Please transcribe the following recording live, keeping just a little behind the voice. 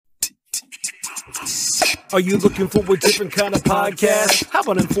Are you looking for a different kind of podcast? How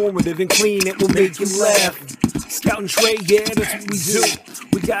about informative and clean? It will make you laugh. Scout and Trey, yeah, that's what we do.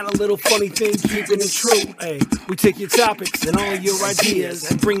 We got a little funny thing, keeping it true. Hey, we take your topics and all your ideas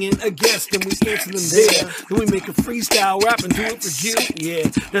and bring in a guest and we answer them there. Then we make a freestyle rap and do it for you. Yeah,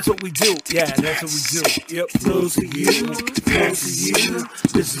 that's what we do. Yeah, that's what we do. Yep, flows to you, flows to you.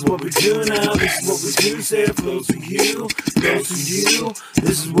 This is what we do now. This is what we do. Say it flows to you, flows to you.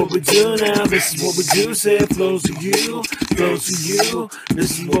 This is what we do now. This is what we do. Say it flows to you, flows to you.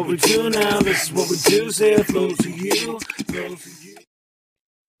 This is what we do now. This is what we do. Say it flows to you, flows to you.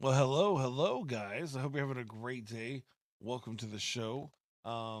 Well, hello, guys. I hope you're having a great day. Welcome to the show.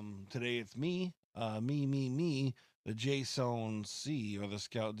 Today it's me, the Jason C or the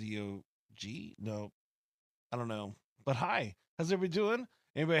Scout DOG. No, I don't know. But hi, how's everybody doing?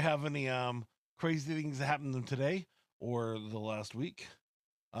 Anybody have any crazy things that happened to them today or the last week?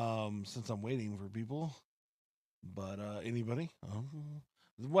 Since I'm waiting for people. But anybody?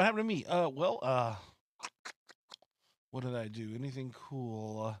 What happened to me? What did I do? Anything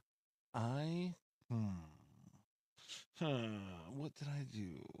cool? I hmm. What did I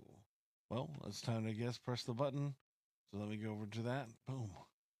do? Well, it's time to guess. Press the button. So let me go over to that. Boom.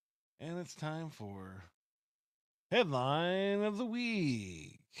 And it's time for headline of the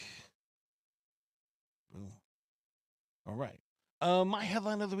week. Boom. All right. My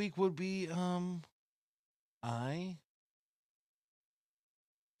headline of the week would be I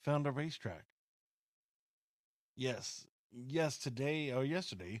found a racetrack. Yes. Yes, today or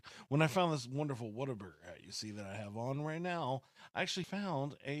yesterday, when I found this wonderful Whataburger hat you see that I have on right now, I actually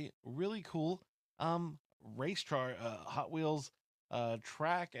found a really cool race car Hot Wheels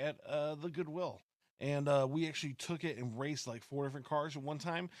track at the Goodwill. And we actually took it and raced like four different cars at one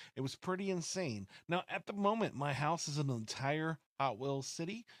time. It was pretty insane. Now, at the moment, my house is an entire Hot Wheels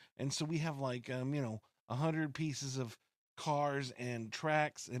city, and so we have like 100 pieces of cars and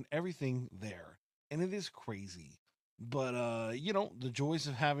tracks and everything there, and it is crazy. But the joys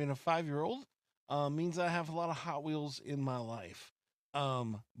of having a 5 year old means I have a lot of Hot Wheels in my life.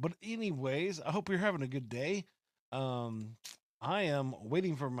 But anyways, I hope you're having a good day. Um, I am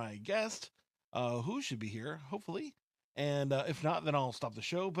waiting for my guest, who should be here, hopefully. And if not, then I'll stop the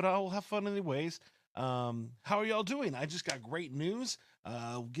show. But I'll have fun anyways. How are y'all doing? I just got great news.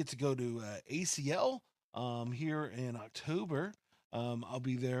 We get to go to ACL here in October. I'll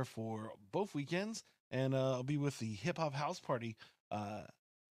be there for both weekends, and I'll be with the Hip Hop House Party uh,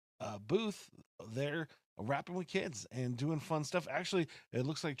 booth there, rapping with kids and doing fun stuff. Actually, it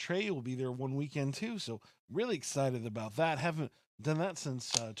looks like Trey will be there one weekend too, so really excited about that. Haven't done that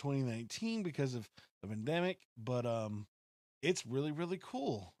since 2019 because of the pandemic, but it's really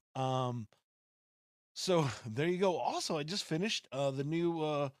cool. So there you go. Also, I just finished the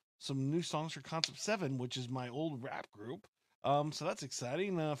new some new songs for Concept Seven, which is my old rap group. So that's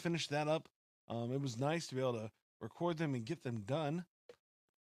exciting. Finished that up. It was nice to be able to record them and get them done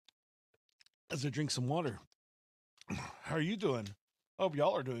as I drink some water. How are you doing? Hope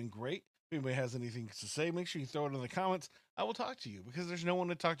y'all are doing great. If anybody has anything to say, make sure you throw it in the comments. I will talk to you because there's no one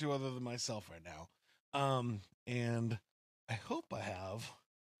to talk to other than myself right now. And I hope I have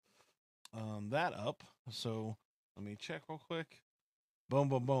that up. So let me check real quick. Boom,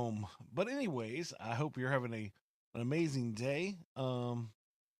 boom, boom. But anyways, I hope you're having an amazing day.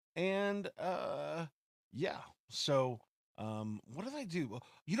 And yeah. So what did I do?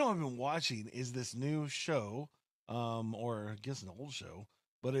 Well, I've been watching is this new show, or I guess an old show,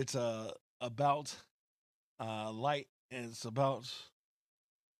 but it's about light, and it's about,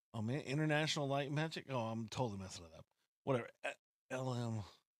 oh man, international light magic. Oh, I'm totally messing it up. Whatever. LM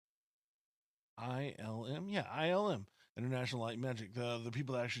ILM, yeah, ILM, International Light Magic. The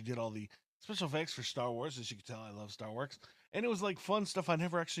people that actually did all the special effects for Star Wars. As you can tell, I love Star Wars, and it was like fun stuff I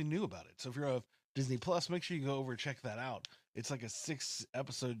never actually knew about it. So if you're a Disney Plus, make sure you go over and check that out. It's like a 6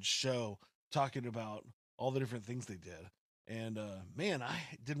 episode show talking about all the different things they did. And man, I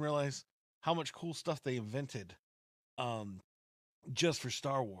didn't realize how much cool stuff they invented um, just for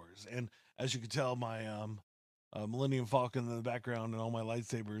Star Wars. And as you can tell, my Millennium Falcon in the background and all my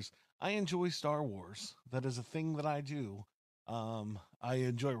lightsabers. I enjoy Star Wars. That is a thing that I do. I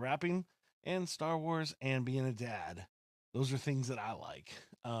enjoy rapping and Star Wars and being a dad. Those are things that I like.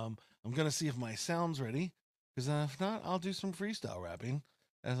 I'm gonna see if my sound's ready, because if not, I'll do some freestyle rapping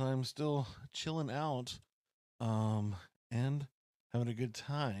as I'm still chilling out and having a good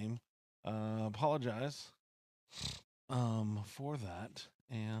time. Apologize for that,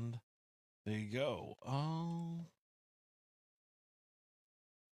 and there you go. All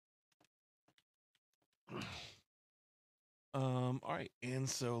right, and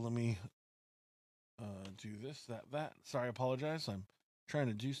so let me Do this, that. Sorry, I apologize. I'm trying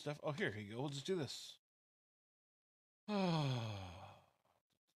to do stuff. Oh, here you go. We'll just do this.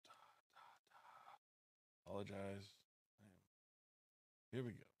 Apologize. Here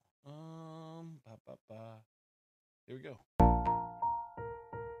we go. Here we go.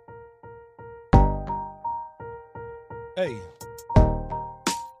 Hey.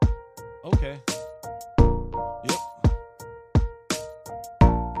 Okay. Yep.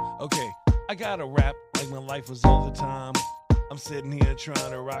 Okay. I gotta rap like my life was all the time. I'm sitting here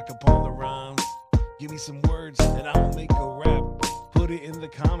trying to rock upon the rhymes. Give me some words and I'll make a rap. Put it in the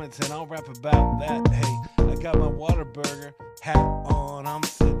comments and I'll rap about that. Hey, I got my Whataburger hat on. I'm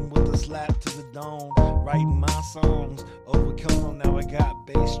sitting with a slap to the dome, writing my songs. Overcome, now I got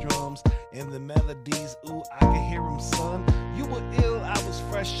bass drums and the melodies. Ooh, I can hear them, son. You were ill, I was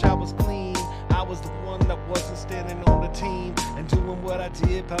fresh, I was clean. I was the one that wasn't standing on the team and doing what I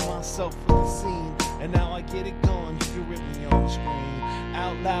did by myself for the scene. And now I get it going, you can rip me on the screen.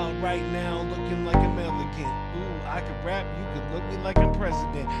 Out loud right now, looking like I'm elegant. Ooh, I could rap, you could look me like I'm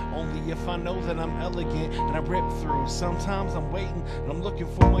president. Only if I know that I'm elegant and I rip through. Sometimes I'm waiting and I'm looking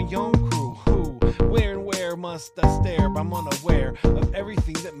for my young crew. Who, where and where must I stare? I'm unaware of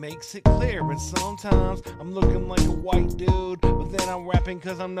everything that makes it clear. And sometimes I'm looking like a white dude, but then I'm rapping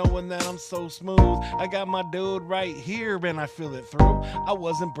cause I'm knowing that I'm so smooth. I got my dude right here and I feel it through. I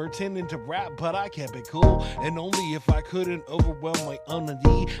wasn't pretending to rap, but I kept it cool. And only if I couldn't overwhelm my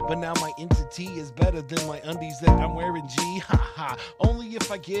unity. But now my entity is better than my undies that I'm wearing, G. Ha ha. Only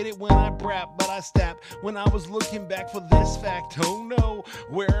if I get it when I rap, but I stap when I was looking back for this fact. Oh no,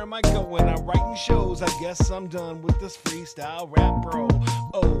 where am I going? I'm writing shows. I guess I'm done with this freestyle rap, bro.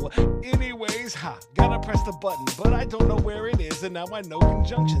 Oh, anyways, gotta press the button, but I don't know where it is. And now I know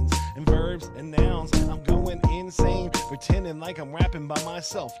conjunctions and verbs and nouns. I'm going insane, pretending like I'm rapping by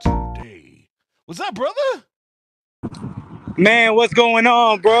myself today. What's up, brother? Man, what's going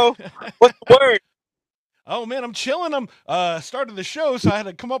on, bro? What's the word? Oh man, I'm chilling. I'm started the show, so I had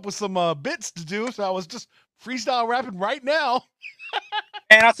to come up with some bits to do. So I was just freestyle rapping right now.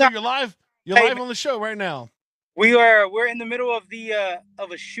 And I'll So tell you're live. You're Hey, live on the show right now. we're in the middle of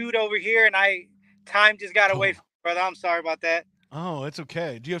a shoot over here, and time just got away from me, brother. I'm sorry about that. Oh, it's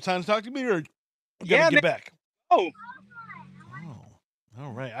okay. Do you have time to talk to me, or you gotta Yeah, get man. back? Oh,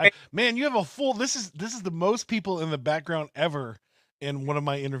 All right. Man, you have a full. This is the most people in the background ever in one of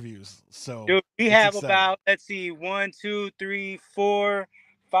my interviews. So dude, we it's have exciting. about 1, 2, 3, 4,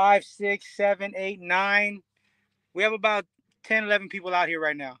 5, 6, 7, 8, 9. We have about 10, 11 people out here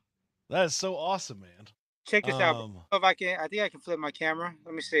right now. That is so awesome, man. Check this out, bro. If I think I can flip my camera.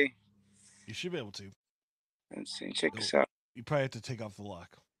 Let me see. You should be able to. Let's see. Check this out. You probably have to take off the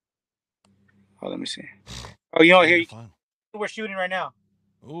lock. Oh, let me see. Oh, you know, here fine. We're shooting right now.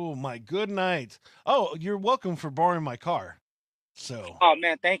 Oh, my good night. Oh, you're welcome for borrowing my car. So. Oh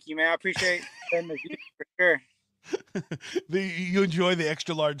man, thank you, man. I appreciate the view for sure. You enjoy the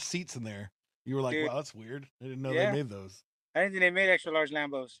extra large seats in there. You were like, Dude. wow, that's weird. I didn't know they made those. I didn't think they made extra large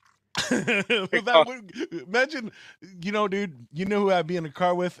Lambos. Imagine, dude, you know who I'd be in a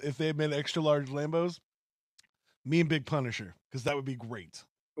car with if they had made extra large Lambos? Me and Big Punisher, because that would be great.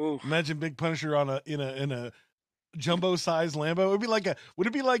 Oof. Imagine Big Punisher in a jumbo size Lambo. Would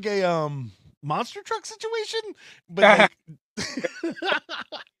it be like a monster truck situation? But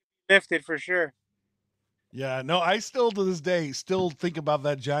lifted for sure. Yeah, no, I still to this day think about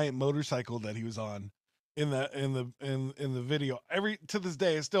that giant motorcycle that he was on in the video. To this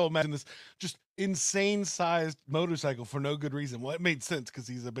day, I still imagine this just insane sized motorcycle for no good reason. Well, it made sense because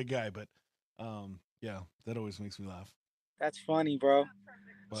he's a big guy, but yeah, that always makes me laugh. That's funny, bro.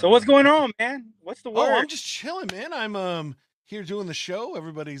 So what's going on, man? What's the word? Oh, I'm just chilling, man. I'm here doing the show.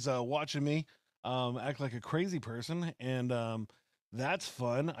 Everybody's watching me act like a crazy person, and that's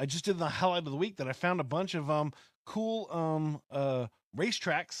fun. I just did the highlight of the week that I found a bunch of cool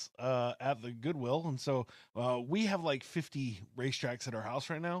racetracks at the Goodwill, and so we have like 50 racetracks at our house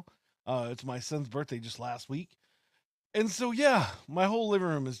right now. It's my son's birthday just last week, and so yeah, my whole living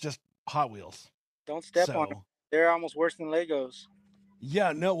room is just Hot Wheels. Don't step on them. They're almost worse than Legos.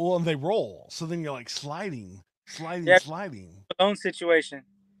 Yeah, no, well, and they roll, so then you're like sliding. Own situation.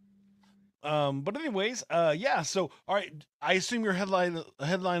 But anyways, yeah. So, all right, I assume your headline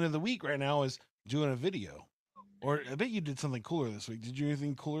of the week right now is doing a video, or I bet you did something cooler this week. Did you do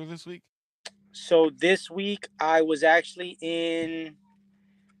anything cooler this week? So this week I was actually in.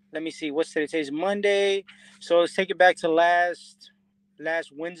 Let me see. What's today? Today's Monday. So let's take it back to last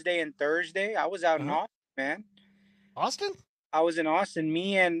Wednesday and Thursday. I was out in Austin, man. Austin? I was in Austin.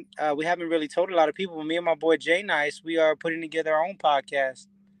 Me and we haven't really told a lot of people, but me and my boy Jay Nice, we are putting together our own podcast.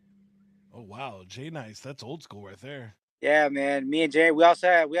 Oh wow, J Nice, that's old school right there. Yeah, man. Me and Jay, we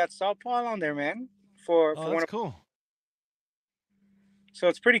had Saul Paul on there, man, Oh, for one that's of. cool. So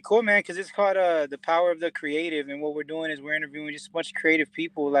it's pretty cool, man, because it's called the power of the creative, and what we're doing is we're interviewing just a bunch of creative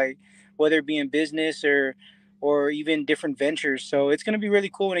people, like whether it be in business or even different ventures. So it's gonna be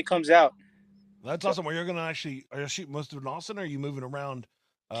really cool when it comes out. That's So awesome. Well, you're gonna actually are you shoot most of it in Austin, or are you moving around?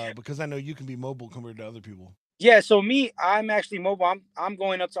 Because I know you can be mobile compared to other people. yeah, so me, I'm actually mobile. I'm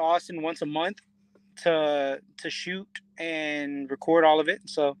going up to Austin once a month to shoot and record all of it.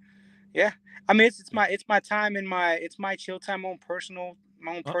 So yeah, I mean it's my time and it's my chill time, my own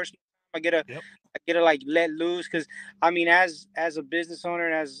Uh, personal. I yep. get to like let loose because I mean as a business owner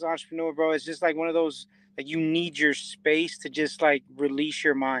and as an entrepreneur, bro, it's just like one of those like you need your space to just like release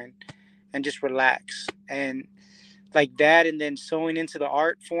your mind and just relax and like that, and then sewing into the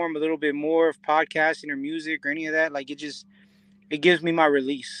art form a little bit more of podcasting or music or any of that, like it gives me my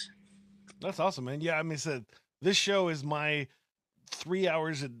release. That's awesome, man. Yeah, I mean, said this show is my 3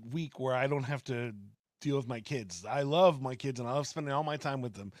 hours a week where I don't have to deal with my kids. I love my kids and I love spending all my time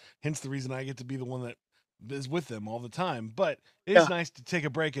with them. Hence the reason I get to be the one that is with them all the time. But it is Yeah, nice to take a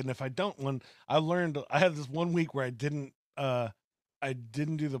break. And if I don't, when I learned, I had this one week where I didn't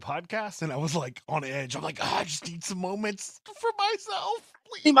do the podcast and I was like on edge. I'm like, I just need some moments for myself,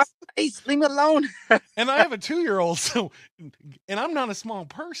 leave my please. face, leave me alone. And I have a 2-year-old, so and I'm not a small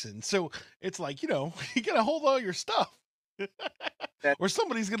person, so it's like you gotta hold all your stuff, that or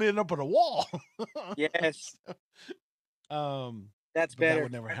somebody's gonna end up on a wall. yes, um, that's but that better.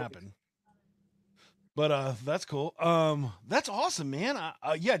 would never happen. But that's cool. That's awesome, man.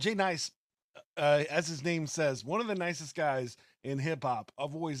 Yeah, Jay Nice, as his name says, one of the nicest guys in hip hop.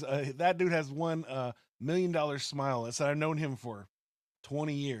 I've always that dude has one $1 million smile. That's I've known him for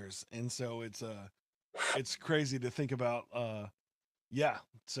 20 years, and so it's crazy to think about. Yeah,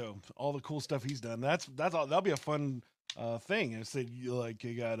 so all the cool stuff he's done. That's all. That'll be a fun thing. I said you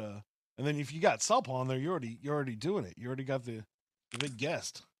got and then if you got Sup on there, you're already doing it. You already got the big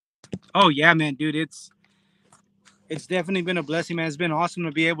guest. Oh yeah, man, dude, it's definitely been a blessing, man. It's been awesome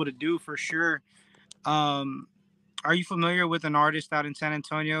to be able to do for sure. Um, are you familiar with an artist out in San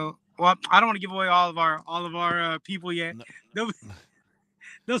Antonio? Well, I don't want to give away all of our people yet. No, They'll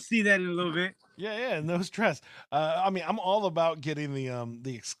they'll see that in a little bit. yeah, yeah, no stress. I mean, I'm all about getting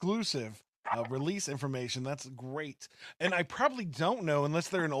the exclusive release information. That's great. And I probably don't know unless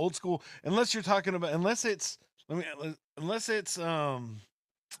they're an old school. Unless you're talking about unless it's let me unless it's who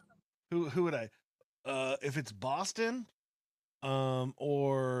would I if it's Boston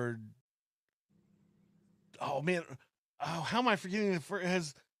or oh man oh how am I forgetting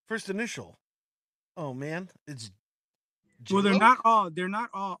his first initial? Oh man, it's Well, J Lo. they're not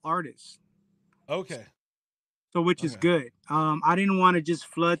all artists, Okay, so which is okay, good. I didn't want to just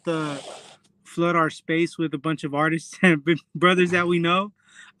flood our space with a bunch of artists and brothers that we know.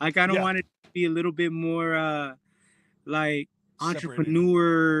 Like I don't yeah, want it to be a little bit more like separated.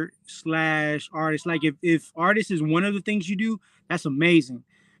 entrepreneur slash artist. Like if artist is one of the things you do, that's amazing.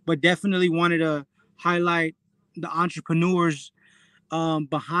 But definitely wanted to highlight the entrepreneurs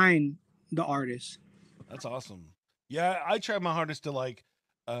behind the artist. That's awesome. Yeah, I try my hardest to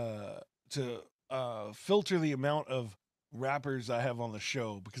uh to filter the amount of rappers I have on the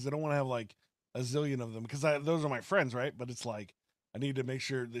show because I don't want to have like a zillion of them because those are my friends, right? But it's like I need to make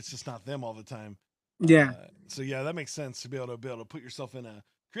sure it's just not them all the time. Yeah, So yeah, that makes sense to be able to put yourself in a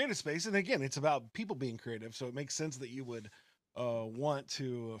creative space. And again, it's about people being creative, so it makes sense that you would want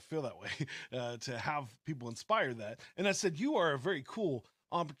to feel that way, to have people inspire that. And I said you are a very cool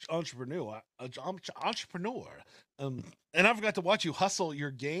entrepreneur. Um, and I've got to watch you hustle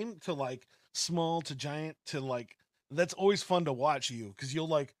your game to like small to giant to like. That's always fun to watch you because you'll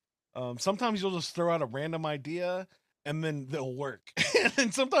like. Sometimes you'll just throw out a random idea and then they'll work.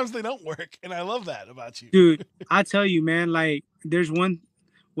 And sometimes they don't work. And I love that about you. dude, I tell you, man, like there's one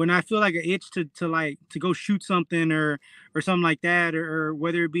when I feel like an itch to like to go shoot something or something like that, or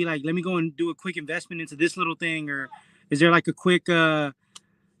whether it be like let me go and do a quick investment into this little thing, or is there like a quick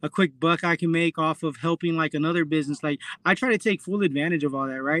buck I can make off of helping like another business. Like I try to take full advantage of all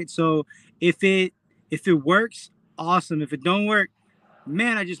that, right? So if it if it works, awesome. If it don't work,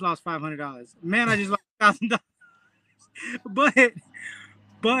 man, I just lost $500. Man, I just lost $1,000.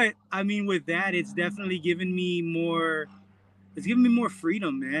 But I mean, with that, it's definitely given me more. It's given me more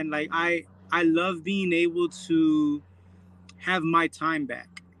freedom, man. Like I love being able to have my time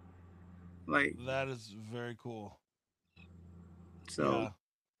back. Like That is very cool. so. Yeah.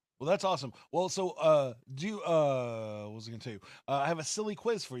 Well, that's awesome. Well, so do you what was I gonna tell you? I have a silly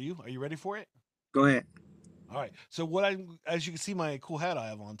quiz for you. Are you ready for it? Go ahead. All right. So as you can see, my cool hat I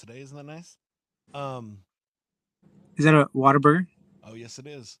have on today. Isn't that nice? Um. Is that a Whataburger? Oh, yes, it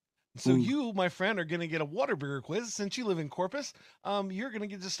is. So Ooh. you, my friend, are going to get a Whataburger quiz since you live in Corpus. You're going to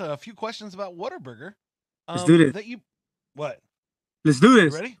get just a few questions about Whataburger. Let's do this. That you, what? Let's do You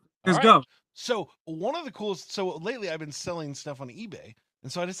this. ready? All Let's right. go. So one of the coolest. So lately, I've been selling stuff on eBay,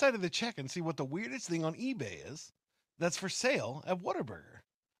 and so I decided to check and see what the weirdest thing on eBay is that's for sale at Whataburger.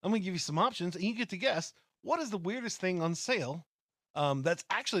 I'm going to give you some options, and you get to guess what is the weirdest thing on sale. That's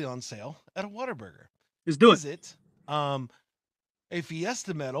actually on sale at a Whataburger. Let's do Is it a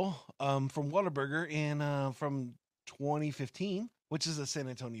Fiesta medal from Whataburger from 2015, which is a San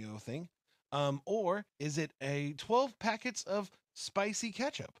Antonio thing, or is it a 12 packets of spicy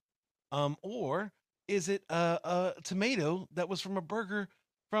ketchup, or is it a tomato that was from a burger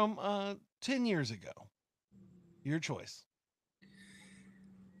from 10 years ago? Your choice.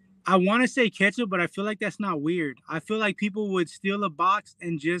 I want to say ketchup, but I feel like that's not weird. I feel like people would steal a box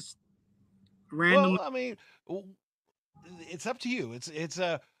and just randomly. Well, I mean, it's up to you. It's it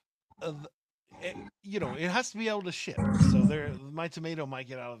has to be able to ship. So my tomato might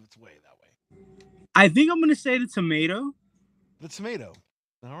get out of its way that way. I think I'm gonna say the tomato. The tomato.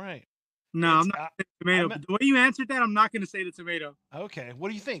 All right. No, I'm not the tomato. But the way you answered that, I'm not gonna say the tomato. Okay. What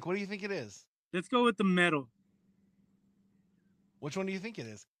do you think? What do you think it is? Let's go with the medal. Which one do you think it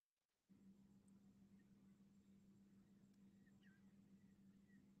is?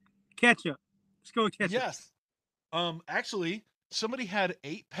 Ketchup. Let's go with ketchup. Yes. Actually, somebody had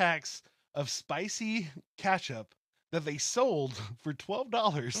 8 packs of spicy ketchup that they sold for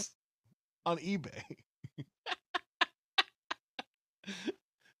 $12 on eBay.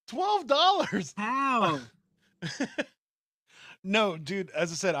 $12. How? No, dude,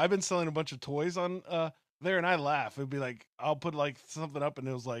 as I said, I've been selling a bunch of toys on there, and I laugh. It'd be like I'll put like something up and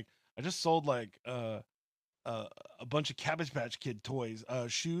it was like I just sold like a bunch of Cabbage Patch Kid toys,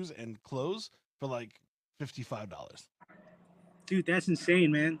 shoes and clothes for like $55. Dude, that's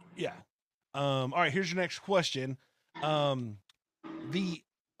insane, man. Yeah. All right, here's your next question. The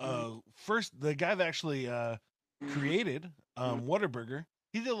guy that actually created Whataburger,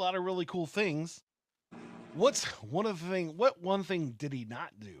 he did a lot of really cool things. What one thing did he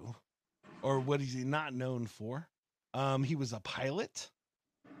not do? Or what is he not known for? He was a pilot.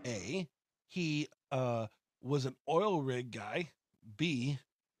 A. He was an oil rig guy. B.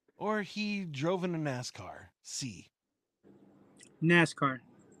 Or he drove in a NASCAR. C. NASCAR.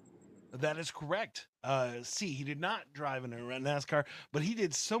 That is correct. C. He did not drive in a NASCAR, but he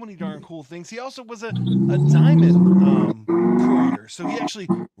did so many darn cool things. He also was a diamond courier, so he actually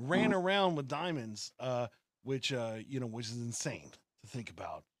ran around with diamonds, which is insane to think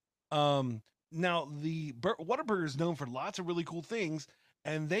about. Now the Whataburger is known for lots of really cool things,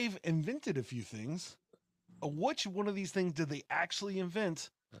 and they've invented a few things. Which one of these things did they actually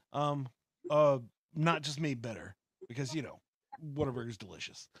invent? Not just made better, because Whataburger is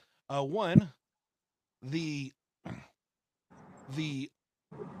delicious. One, the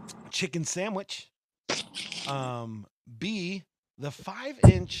chicken sandwich. B, the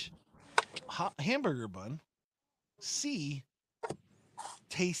 5-inch hamburger bun. C,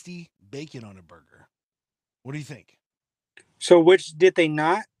 tasty bacon on a burger. What do you think? So which did they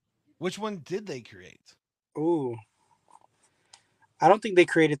not? Which one did they create? Ooh. I don't think they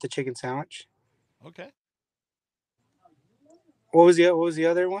created the chicken sandwich. Okay. What was the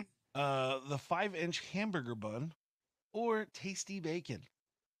other one? The 5-inch hamburger bun or tasty bacon.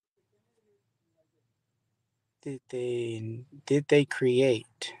 Did they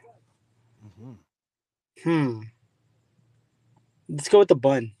create? Let's go with the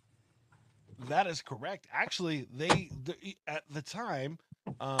bun. That is correct. Actually, at the time,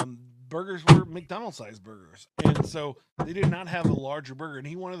 burgers were McDonald's sized burgers, and so they did not have a larger burger. And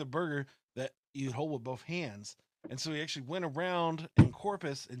he wanted the burger that you'd hold with both hands. And so he actually went around in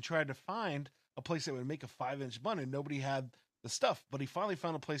Corpus and tried to find a place that would make a 5-inch bun, and nobody had the stuff. But he finally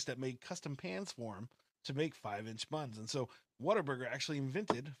found a place that made custom pans for him to make 5-inch buns. And so Whataburger actually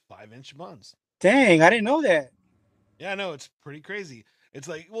invented 5-inch buns. Dang, I didn't know that. Yeah, no, it's pretty crazy. It's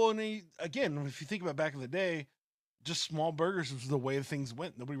like, well, and again, if you think about back in the day, just small burgers was the way things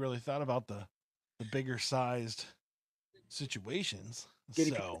went. Nobody really thought about the bigger sized situations.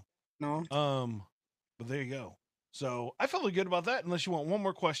 No. But there you go. So I feel really good about that. Unless you want one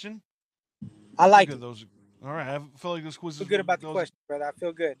more question. I like it. Those. All right, I feel like those quizzes. I feel good about the question, brother. I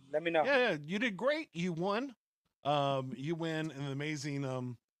feel good. Let me know. Yeah, you did great. You won. You win an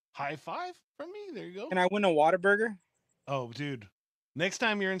amazing high five from me. There you go. Can I win a Whataburger? Oh, dude. Next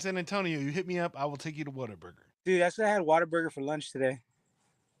time you're in San Antonio, you hit me up. I will take you to Whataburger. Dude, that's what I had Whataburger for lunch today.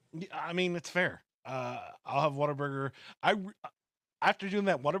 I mean, it's fair. I'll have Whataburger. After doing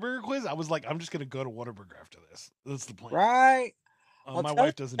that Whataburger quiz, I was like, I'm just gonna go to Whataburger after this. That's the plan. Right. I'll My tell you,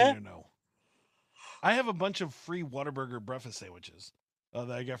 wife doesn't man. even know. I have a bunch of free Whataburger breakfast sandwiches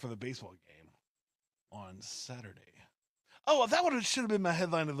that I got for the baseball game on Saturday. Oh, that one should have been my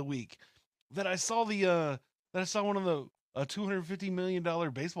headline of the week. That I saw one of the $250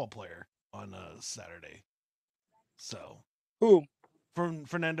 million baseball player on Saturday. So Who? from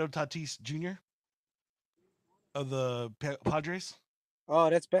Fernando Tatis Jr. of the Padres. Oh,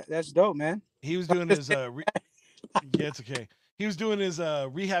 that's dope, man. He was doing his yeah, it's okay. He was doing his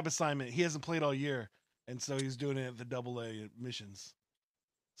rehab assignment. He hasn't played all year, and so he's doing it at the AA missions.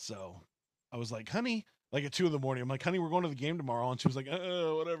 So I was like, honey, like at 2 in the morning, I'm like, honey, we're going to the game tomorrow. And she was like,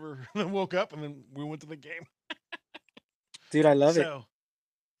 whatever. And then woke up and then we went to the game. Dude, I love it.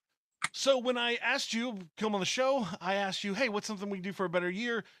 So when I asked you come on the show, I asked you, hey, what's something we can do for a better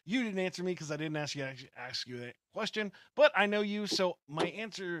year? You didn't answer me because I didn't ask you that question, but I know you. So my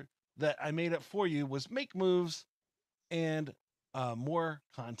answer that I made up for you was make moves and more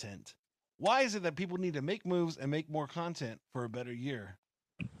content. Why is it that people need to make moves and make more content for a better year,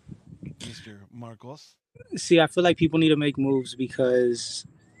 Mr. Marcos? See, I feel like people need to make moves because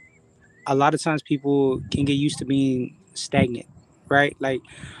a lot of times people can get used to being stagnant, right? Like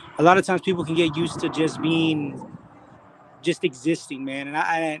a lot of times people can get used to just existing, man. And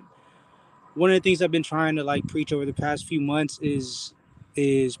I one of the things I've been trying to like preach over the past few months is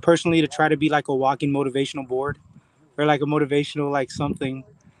personally to try to be like a walking motivational board or like a motivational like something.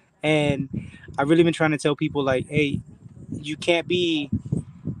 And I've really been trying to tell people like, hey, you can't be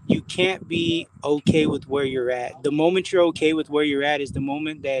you can't be okay with where you're at. The moment you're okay with where you're at is the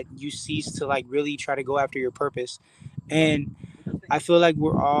moment that you cease to like really try to go after your purpose. And I feel like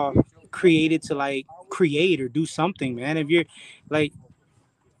we're all created to like create or do something, man. If you're like,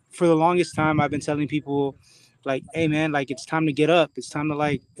 for the longest time I've been telling people like, hey man, like it's time to get up. It's time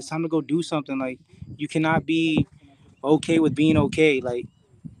to go do something. Like you cannot be okay with being okay. Like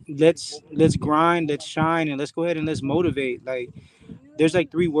let's grind, let's shine, and let's go ahead and let's motivate. Like there's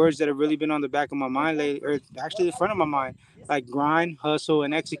like three words that have really been on the back of my mind lately, or actually the front of my mind, like grind, hustle,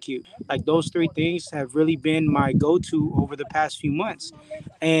 and execute. Like those three things have really been my go-to over the past few months,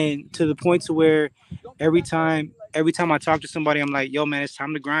 and to the point to where every time I talk to somebody, I'm like, yo, man, it's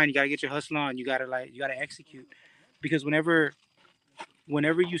time to grind. You gotta get your hustle on. You gotta execute, because whenever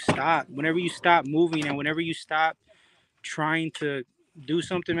you stop moving, and whenever you stop trying to do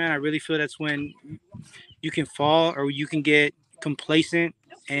something, man, I really feel that's when you can fall or you can get complacent,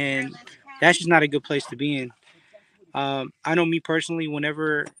 and that's just not a good place to be in. I know me personally, when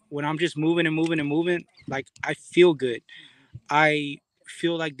I'm just moving and moving and moving, like I feel good. I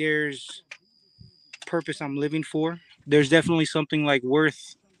feel like there's purpose I'm living for. There's definitely something like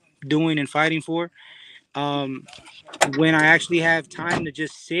worth doing and fighting for. Um, when I actually have time to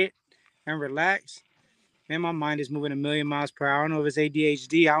just sit and relax, man, my mind is moving a million miles per hour. I don't know if it's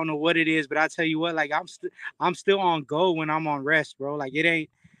ADHD. I don't know what it is, but I tell you what, like I'm still on go when I'm on rest, bro. Like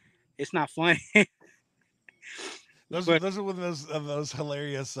it's not fun. Those But those are one of those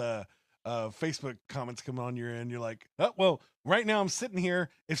hilarious Facebook comments come on your end. You're like, oh well, right now I'm sitting here.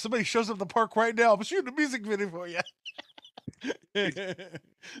 If somebody shows up at the park right now, I'm shooting a music video for you.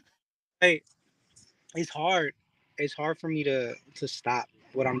 hey, it's hard. It's hard for me to stop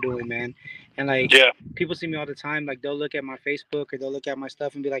what I'm doing, man. And like, yeah, people see me all the time. Like they'll look at my Facebook or they'll look at my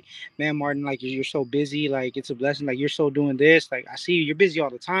stuff and be like, "Man, Martin, like you're so busy. Like it's a blessing. Like you're so doing this. Like I see you're busy all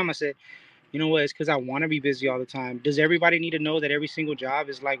the time." I said, you know what? It's because I want to be busy all the time. Does everybody need to know that every single job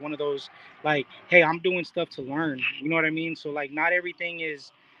is like one of those, like, hey, I'm doing stuff to learn. You know what I mean? So like, not everything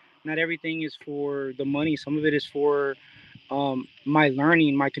is for the money. Some of it is for my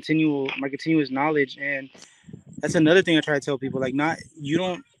learning, my continuous knowledge. And that's another thing I try to tell people. Like, not you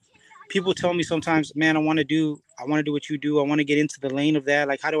don't. People tell me sometimes, man, I want to do what you do. I want to get into the lane of that.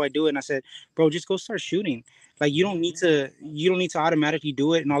 Like, how do I do it? And I said, bro, just go start shooting. Like, you don't need to automatically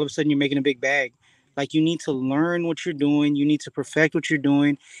do it, and all of a sudden you're making a big bag. Like, you need to learn what you're doing. You need to perfect what you're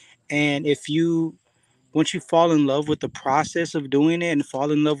doing. And once you fall in love with the process of doing it and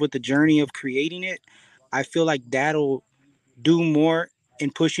fall in love with the journey of creating it, I feel like that'll do more in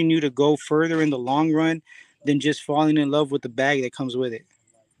pushing you to go further in the long run than just falling in love with the bag that comes with it.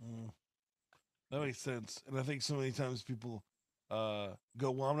 Mm, that makes sense. And I think so many times people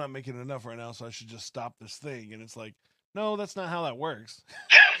go, well, I'm not making enough right now, so I should just stop this thing. And it's like, no, that's not how that works.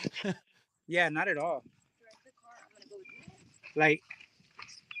 Yeah, not at all. Like,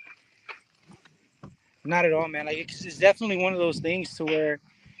 not at all, man. Like, it's definitely one of those things to where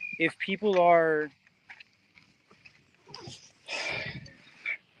if people are,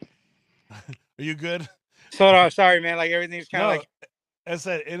 Are you good? So sorry, man. Like everything's kind of No, like as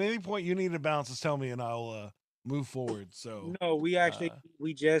I said, at any point you need to bounce, just tell me and I'll move forward. So, no. We actually uh,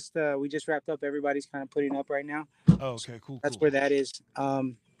 we just wrapped up. Everybody's kind of putting up right now. oh, So okay, cool, that's cool. where that is.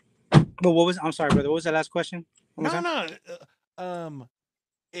 But what was? I'm sorry, brother. What was that last question? One more No, time. no.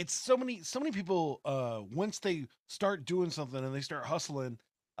 It's so many people. Once they start doing something and they start hustling,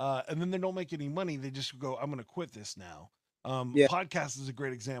 and then they don't make any money, they just go, "I'm going to quit this now." Yeah, Podcast is a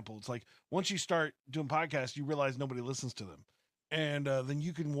great example. It's like once you start doing podcasts, you realize nobody listens to them, and then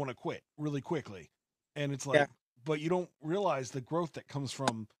you can want to quit really quickly. And it's yeah. like, but you don't realize the growth that comes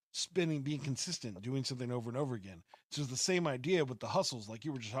from spinning, being consistent, doing something over and over again. It's just the same idea with the hustles, like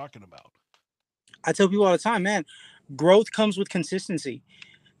you were just talking about. I tell people all the time, man. Growth comes with consistency.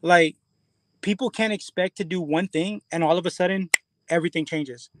 Like people can't expect to do one thing and all of a sudden everything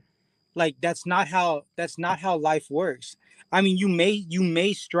changes. Like that's not how life works. I mean, you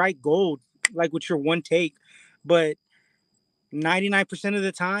may strike gold like with your one take, but 99% of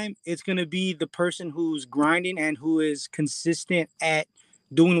the time it's going to be the person who's grinding and who is consistent at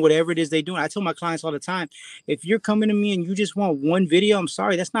doing whatever it is they doing. I tell my clients all the time, if you're coming to me and you just want one video, I'm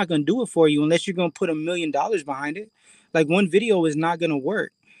sorry, that's not going to do it for you unless you're going to put $1 million behind it. Like one video is not going to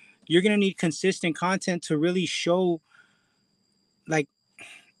work. You're going to need consistent content to really show, like,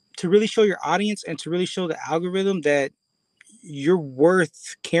 to really show your audience and to really show the algorithm that you're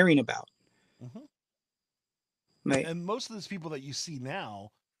worth caring about. Mm-hmm. Like, And most of those people that you see now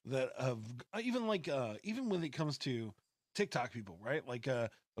that have even like even when it comes to TikTok people, right? Like I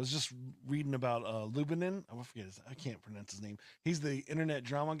was just reading about Lubinin. I forget I can't pronounce his name. He's the internet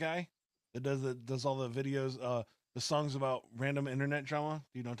drama guy that does all the videos, the songs about random internet drama.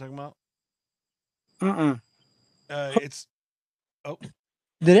 Do you know what I'm talking about? uh-uh. It's oh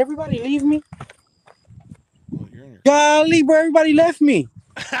Did everybody leave me? well, you're in your car. Golly, bro, everybody left me.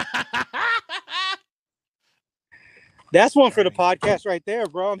 That's one for the Sorry. podcast right there,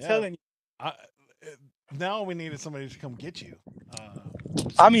 bro. I'm Yeah. telling you. I, now we needed somebody to come get you.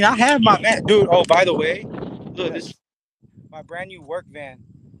 I mean, I have my van, dude. Oh, by the way, look, this Yes. is my brand new work van,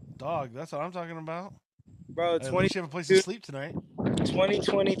 Dog, that's what I'm talking about. bro. At least you have a place to sleep tonight.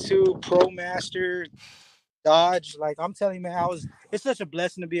 2022 ProMaster Dodge. Like I'm telling you, man, it's such a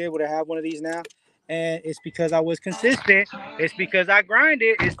blessing to be able to have one of these now. And it's because I was consistent. It's because I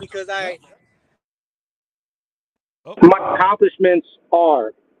grinded. It's because I Oh, my accomplishments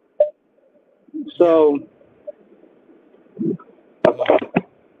are. yeah. So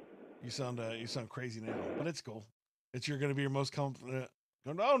You sound crazy now, but it's cool. You're gonna be your most confident.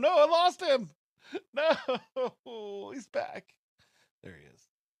 Oh no, I lost him. No, he's back. There he is.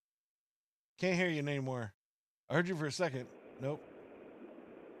 Can't hear you anymore. I heard you for a second. Nope.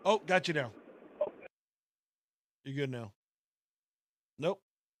 Oh, got you now. You're good now. Nope.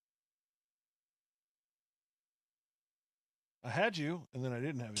 I had you, and then I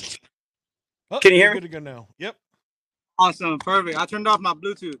didn't have you. Oh, can you hear you're me? good to go now. Yep. Awesome, perfect. I turned off my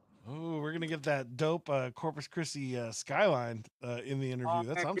Bluetooth. Oh, we're gonna get that dope Corpus Christi skyline in the interview.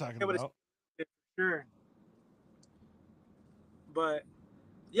 That's what I'm talking about. Sure. But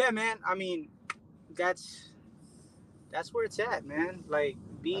yeah, man. I mean, that's where it's at, man. Like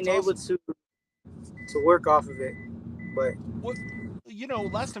being That's able awesome. to work off of it. But What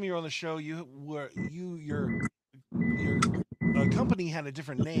last time you were on the show, your company had a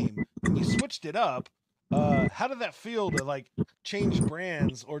different name, and you switched it up. How did that feel to like change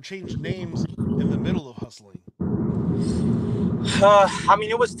brands or change names in the middle of hustling? I mean,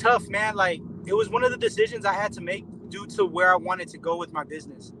 it was tough, man. Like it was one of the decisions I had to make due to where I wanted to go with my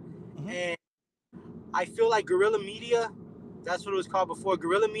business. Mm-hmm. And I feel like Guerrilla Media, that's what it was called before.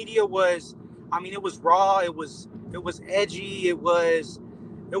 Guerrilla Media was, I mean, it was raw, it was edgy, it was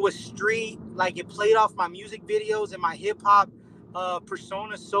street. Like it played off my music videos and my hip hop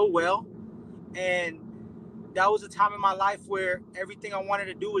persona so well. And that was a time in my life where everything I wanted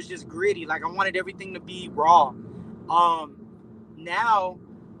to do was just gritty. Like I wanted everything to be raw. Now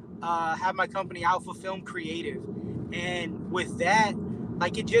I have my company Alpha Film Creative, and with that,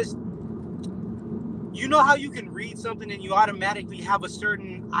 like it just, you know how you can read something and you automatically have a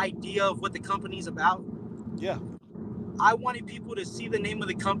certain idea of what the company's about? Yeah. I wanted people to see the name of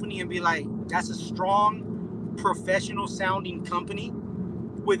the company and be like, that's a strong, professional sounding company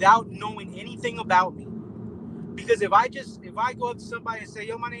without knowing anything about me. Because if I go up to somebody and say,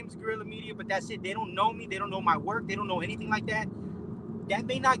 yo, my name is Guerrilla Media, but that's it, they don't know me, they don't know my work, they don't know anything like that, that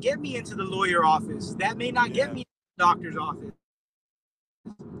may not get me into the lawyer office. That may not get me into the doctor's office.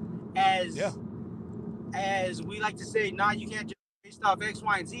 As we like to say, nah, you can't just based off X,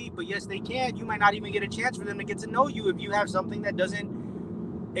 Y, and Z, but yes, they can. You might not even get a chance for them to get to know you if you have something that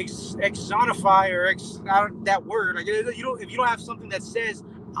doesn't exonify or that word. Like you don't, if you don't have something that says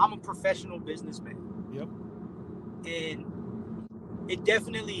I'm a professional businessman. Yep. And it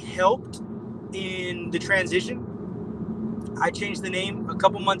definitely helped in the transition. I changed the name a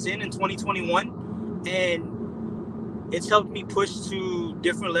couple months in 2021, and it's helped me push to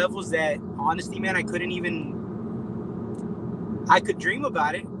different levels that honestly, man, I could dream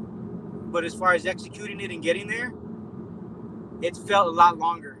about it, but as far as executing it and getting there, it's felt a lot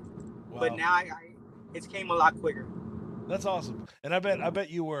longer. Wow. But now it's came a lot quicker. That's awesome. And I bet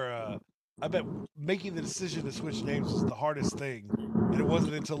you were I bet making the decision to switch names was the hardest thing. And it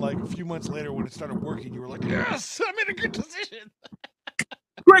wasn't until like a few months later when it started working, you were like, yes, I made a good decision.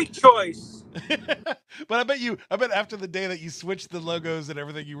 Great choice. But I bet after the day that you switched the logos and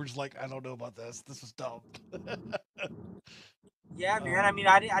everything, you were just like, I don't know about this. This was dumb. Yeah, man. I mean,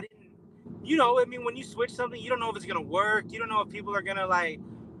 I didn't. You know, I mean, when you switch something, you don't know if it's gonna work. You don't know if people are gonna like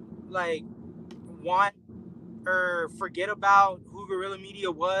want or forget about who Guerrilla Media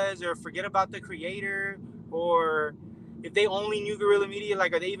was, or forget about the creator, or if they only knew Guerrilla Media,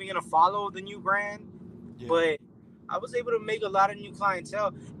 like, are they even gonna follow the new brand? Yeah. But I was able to make a lot of new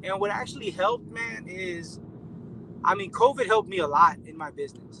clientele, and what actually helped, man, is, I mean, COVID helped me a lot in my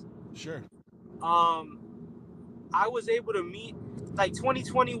business. Sure. I was able to meet, like,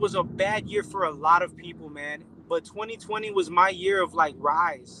 2020 was a bad year for a lot of people, man, but 2020 was my year of like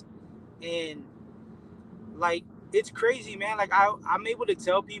rise. And like, it's crazy, man. Like, I'm able to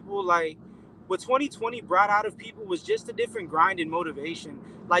tell people, like, what 2020 brought out of people was just a different grind and motivation.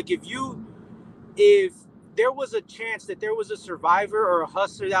 Like, if there was a chance that there was a survivor or a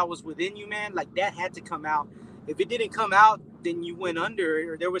hustler that was within you, man, like, that had to come out. If it didn't come out, then you went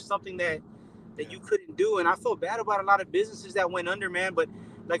under, or there was something that you couldn't do. And I feel bad about a lot of businesses that went under, man. But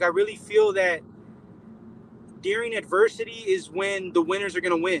like, I really feel that during adversity is when the winners are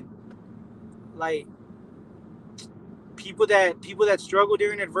gonna win. Like, people that struggle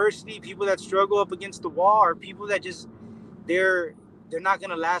during adversity, people that struggle up against the wall, are people that just they're not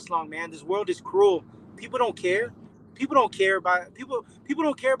gonna last long, man. This world is cruel. People don't care. People don't care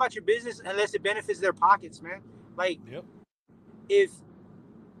about your business unless it benefits their pockets, man. Like,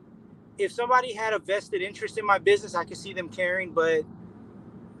 if somebody had a vested interest in my business, I could see them caring, but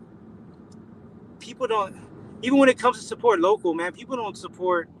people don't. Even when it comes to support local, man, people don't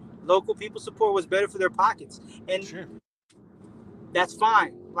support local. People support what's better for their pockets, and sure, that's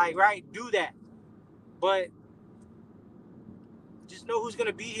fine. Like, right, do that, but just know who's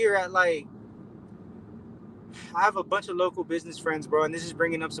gonna be here at, like, I have a bunch of local business friends, bro, and this is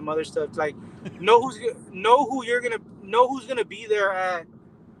bringing up some other stuff. Like, know who's gonna be there at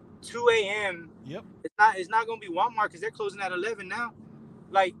 2 a.m. Yep. It's not gonna be Walmart because they're closing at 11 now.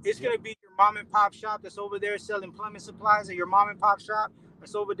 Like, it's gonna be your mom and pop shop that's over there selling plumbing supplies, or your mom and pop shop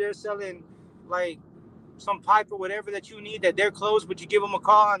that's over there selling, like, some pipe or whatever that you need, that they're closed, but you give them a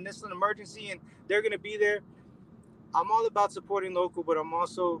call and this is an emergency and they're gonna be there. I'm all about supporting local, but I'm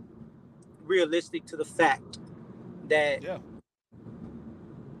also realistic to the fact that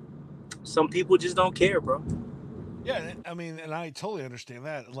some people just don't care, bro. Yeah, I mean, and I totally understand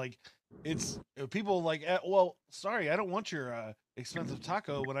that. Like, it's people like, well, sorry, I don't want your expensive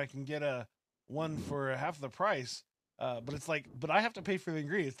taco when I can get one for half the price. But it's like, but I have to pay for the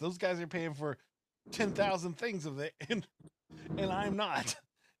ingredients. Those guys are paying for 10,000 things of it, and I'm not.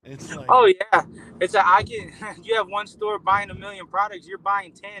 It's like, oh yeah, it's you have one store buying 1 million products, you're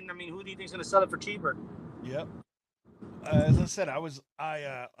buying 10. I mean, who do you think's gonna sell it for cheaper? Yep. As I said,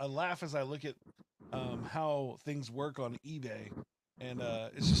 I laugh as I look at how things work on eBay, and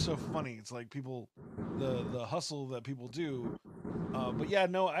it's just so funny. It's like people, the hustle that people do. But yeah,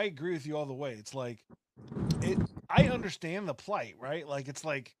 no, I agree with you all the way. It's like, I understand the plight, right? Like, it's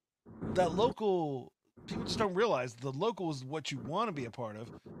like that local. People just don't realize the local is what you want to be a part of,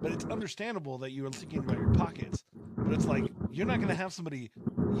 but it's understandable that you are thinking about your pockets. But it's like, you're not going to have somebody,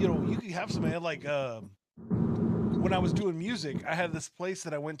 you could have somebody like, when I was doing music, I had this place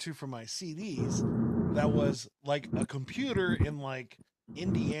that I went to for my CDs that was like a computer in like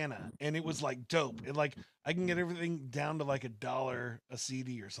Indiana, and it was like dope. And like, I can get everything down to like $1 a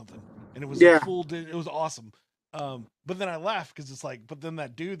CD or something, and it was it was awesome. But then I laughed because it's like, but then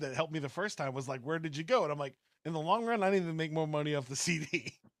that dude that helped me the first time was like, "Where did you go?" And I'm like, in the long run, I need to make more money off the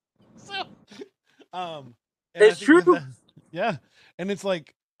CD. So, it's true. Yeah, and it's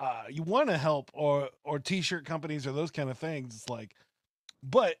like, you want to help or t-shirt companies or those kind of things. It's like,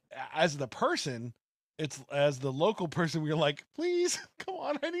 but as the person, it's as the local person, we're like, please, come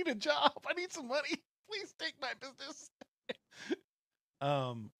on, I need a job, I need some money, please take my business.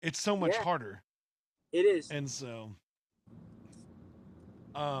 It's so much harder. It is. And so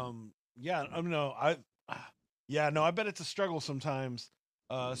Yeah, no, yeah, no, I bet it's a struggle sometimes.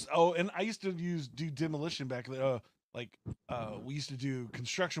 Oh, and I used to do demolition back then. Like, we used to do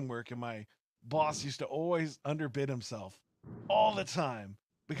construction work, and my boss used to always underbid himself all the time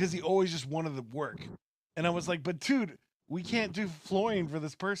because he always just wanted the work. And I was like, but dude, we can't do flooring for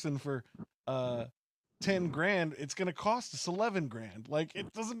this person for uh 10 grand. It's gonna cost us 11 grand. Like,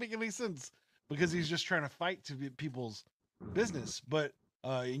 it doesn't make any sense because he's just trying to fight to be people's business. But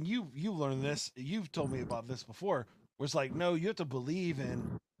and you learned this, you've told me about this before, where it's like, no, you have to believe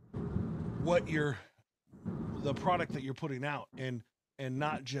in what you're the product that you're putting out, and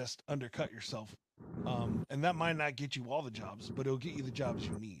not just undercut yourself. And that might not get you all the jobs, but it'll get you the jobs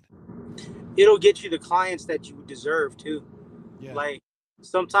you need. It'll get you the clients that you deserve too. Yeah. Like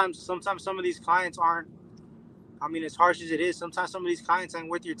sometimes some of these clients aren't, I mean, as harsh as it is, sometimes some of these clients ain't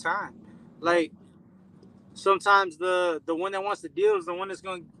worth your time. Like sometimes the one that wants the deal is the one that's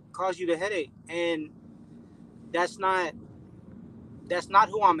going to cause you the headache, and that's not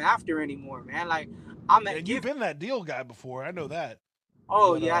who I'm after anymore, man. Like and you've been that deal guy before, I know that.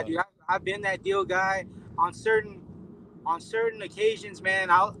 Oh, but, yeah, dude, I've been that deal guy on certain occasions, man.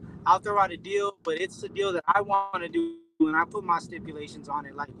 I'll throw out a deal, but it's a deal that I want to do, and I put my stipulations on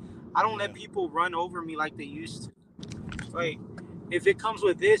it. Like I don't let people run over me like they used to. Like if it comes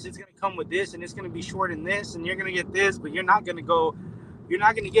with this, it's gonna come with this, and it's gonna be short in this, and you're gonna get this, but you're not gonna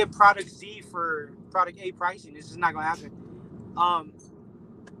get product Z for product A pricing. This is not gonna happen.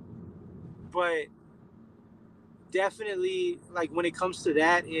 But definitely, like when it comes to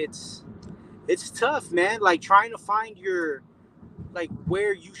that, it's tough, man. Like trying to find your, like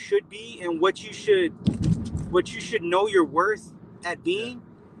where you should be and what you should know your worth at being.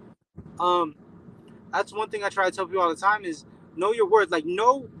 That's one thing I try to tell people all the time is know your worth. Like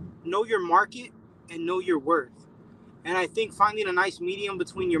know your market and know your worth. And I think finding a nice medium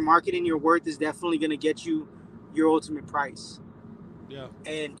between your market and your worth is definitely going to get you your ultimate price. Yeah.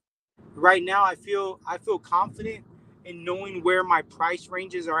 And right now I feel confident in knowing where my price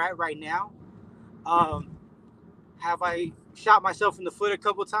ranges are at right now. Have I shot myself in the foot a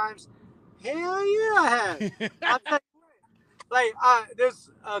couple times? Hell yeah, I have. I'll tell you what. Like, there's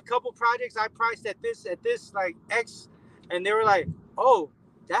a couple projects I priced at this like X, and they were like, "Oh,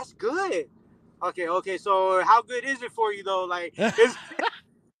 that's good." Okay. So how good is it for you though? Like,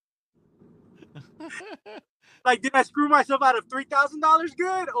 like, did I screw myself out of $3,000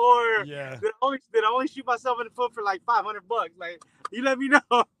 good, or did I only shoot myself in the foot for like $500? Like, you let me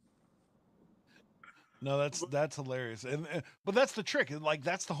know. No, that's hilarious, and but that's the trick. Like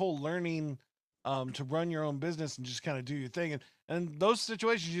that's the whole learning, to run your own business and just kind of do your thing. And those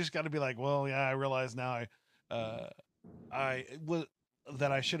situations, you just got to be like, well, yeah, I realize now I was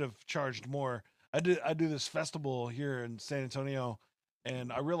that I should have charged more. I do this festival here in San Antonio,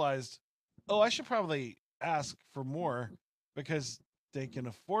 and I realized, oh, I should probably ask for more because they can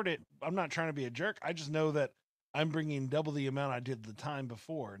afford it. I'm not trying to be a jerk. I just know that I'm bringing double the amount I did the time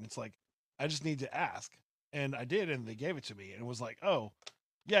before, and it's like I just need to ask, and I did, and they gave it to me, and it was like, oh.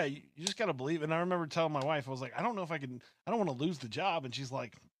 Yeah, you just gotta believe. And I remember telling my wife, I was like, I don't know if I can. I don't want to lose the job. And she's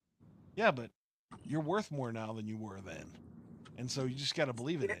like, yeah, but you're worth more now than you were then. And so you just got to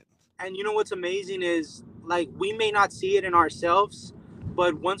believe in it. And you know what's amazing is, like, we may not see it in ourselves,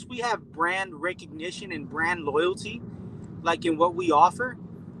 but once we have brand recognition and brand loyalty, like in what we offer,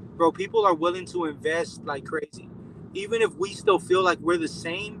 bro, people are willing to invest like crazy. Even if we still feel like we're the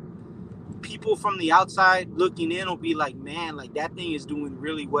same, people from the outside looking in will be like, man, like that thing is doing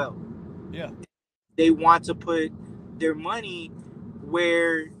really well. Yeah. They want to put their money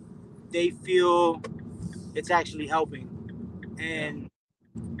where they feel it's actually helping. And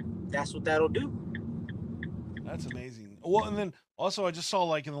that's what that'll do. That's amazing. Well, and then also I just saw,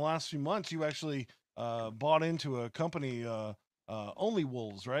 like, in the last few months, you actually bought into a company, Only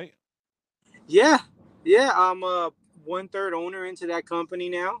Wolves, right? Yeah. I'm a 1/3 owner into that company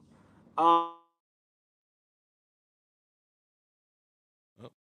now. Oh.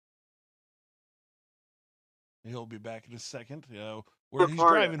 He'll be back in a second. Where he's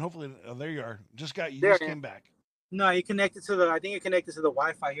driving. Hopefully, there you are. You just came back. No, I think it connected to the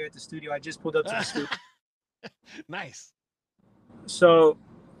Wi-Fi here at the studio. I just pulled up to the studio. Nice. So,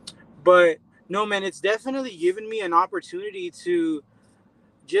 but no, man, it's definitely given me an opportunity to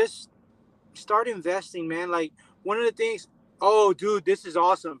just start investing, man. Like one of the things. Oh, dude, this is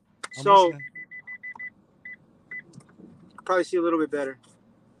awesome. So, probably see a little bit better.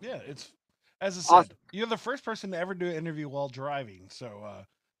 Yeah, it's, as I said, awesome. You're the first person to ever do an interview while driving. So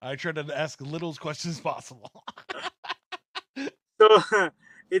I try to ask little questions possible. So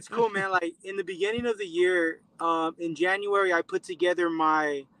It's cool, man. Like in the beginning of the year, in January, I put together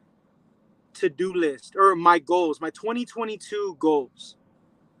my to-do list or my goals, my 2022 goals,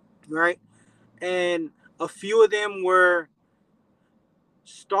 right? And a few of them were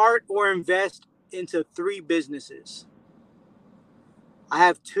start or invest into 3 businesses. I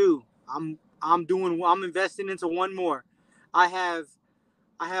have 2. I'm investing into one more. I have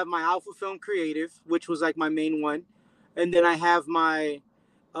I have my Alpha Film Creative, which was like my main one, and then I have my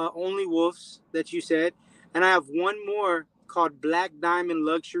Only Wolves that you said, and I have one more called Black Diamond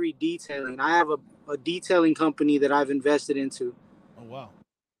Luxury Detailing. I have a detailing company that I've invested into, Oh wow.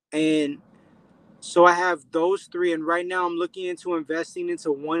 and so I have those 3, and right now I'm looking into investing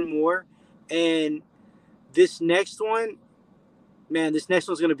into one more, and this next one, man, this next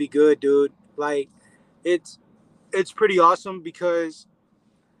one's gonna be good, dude. Like, it's it's pretty awesome because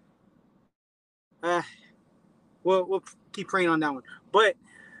uh, we'll keep praying on that one. But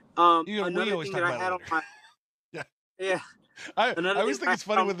We another always thing talk that I about it had on later. my Yeah. yeah, I another always thing that think I it's had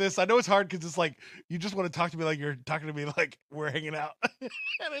funny on, with this. I know it's hard because it's like you just want to talk to me like you're talking to me like we're hanging out, and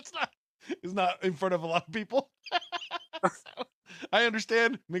it's not in front of a lot of people. So, I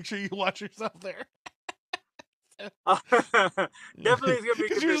understand. Make sure you watch yourself there. definitely is gonna be a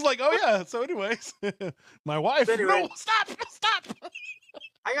Because good you're just business. like, oh yeah. So, anyways, my wife. But anyway, No, stop.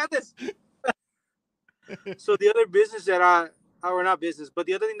 I got this. So the other business that or not business, but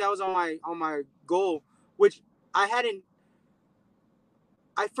the other thing that was on my goal, which I hadn't,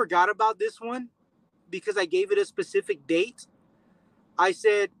 I forgot about this one because I gave it a specific date. I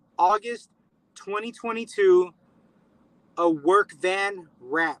said August 2022, a work van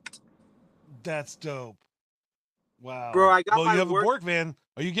wrapped. That's dope. Bro, Wow. I got Well, you my have a work Bork van.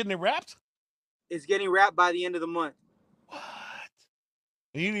 Are you getting it wrapped? is getting wrapped by the end of the month. What?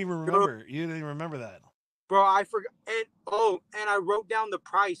 You didn't even Bro, remember. You didn't even remember that. bro, I forgot. And I wrote down the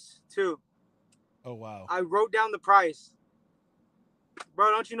price too. Oh wow. I wrote down the price.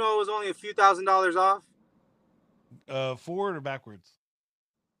 Bro, don't you know it was only a few $1,000s off? Forward or backwards?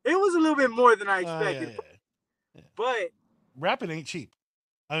 It was a little bit more than I Yeah, expected. yeah. But Wrapping ain't cheap.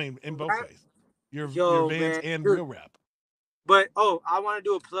 I mean, in both wrap, ways. Your yo, Vans man. and Dude, real wrap. but I want to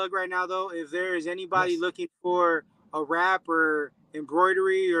do a plug right now though. If there is anybody Yes. looking for a wrap or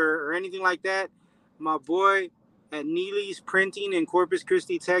embroidery or anything like that, my boy at Neely's Printing in Corpus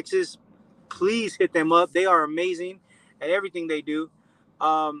Christi, Texas, please hit them up. They are amazing at everything they do.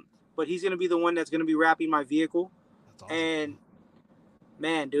 But he's gonna be the one that's gonna be wrapping my vehicle. That's awesome. And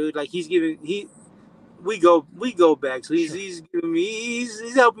man, dude, like we go back. So Sure. he's giving me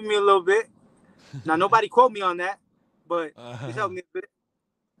he's helping me a little bit. Now nobody quote me on that, but he's helping me a bit.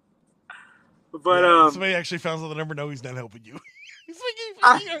 But yeah, somebody actually found out the number. No, he's not helping you. He's like,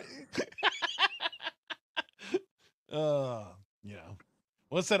 yeah.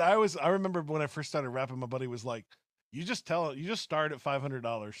 Well, I said I remember when I first started rapping, my buddy was like, you just start at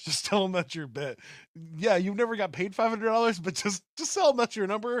 $500. Just tell them that's your bet. Yeah, you've never got paid $500, but just tell them that's your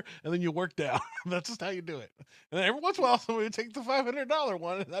number, and then you work down. That's just how you do it. And then every once in a while, somebody would take the $500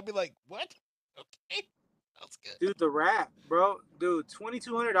 one, and I'd be like, what? Okay, that's good. Dude, the wrap, bro. Dude,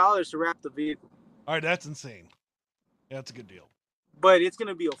 $2,200 to wrap the vehicle. All right, that's insane. Yeah, that's a good deal. But it's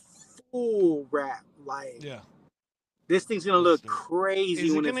gonna be a full wrap. Like, yeah, this thing's gonna look crazy.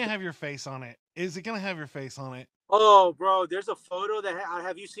 Is it gonna have your face on it? Is it gonna have your face on it? Oh, bro, there's a photo that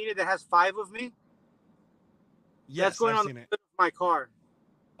have you seen it that has 5 of me? Yes, that's going I've on seen the it. hood of my car.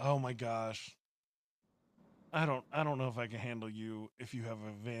 Oh my gosh. I don't know if I can handle you if you have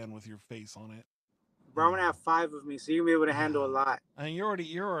a van with your face on it. Bro, I'm gonna have 5 of me, so you're gonna be able to handle a lot. I mean, you're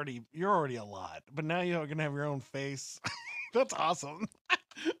already a lot, but now you're gonna have your own face. That's awesome.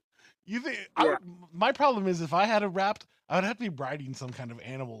 You think? Yeah. My problem is if I had it wrapped, I would have to be riding some kind of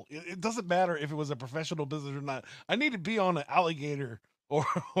animal. It doesn't matter if it was a professional business or not. I need to be on an alligator or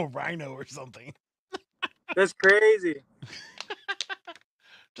a rhino or something. That's crazy.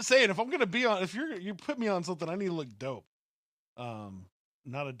 Just saying, if I'm gonna be on, if you put me on something, I need to look dope.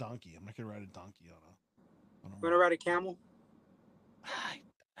 Not a donkey. I'm not gonna ride a donkey on a. You're gonna ride a camel? I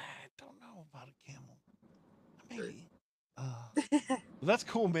don't know about a camel. Maybe. That's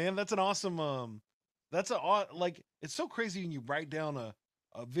cool, man. That's an awesome. That's like it's so crazy when you write down a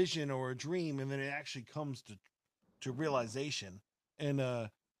vision or a dream and then it actually comes to realization, and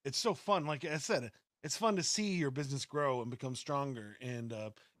it's so fun. Like I said, it's fun to see your business grow and become stronger, and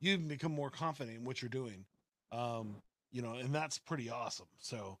you become more confident in what you're doing. And that's pretty awesome.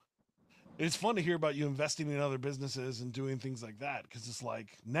 So it's fun to hear about you investing in other businesses and doing things like that, because it's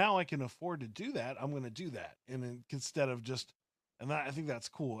like now I can afford to do that. I'm going to do that, and then, instead of just, and that, I think that's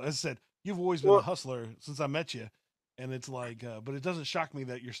cool. As I said, you've always been a hustler since I met you, And it's like, but it doesn't shock me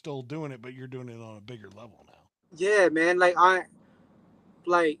that you're still doing it, but you're doing it on a bigger level now. Yeah, man. Like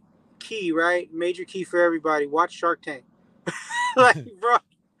key, right? Major key for everybody. Watch Shark Tank. Like, bro,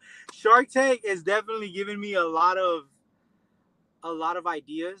 Shark Tank is definitely giving me a lot of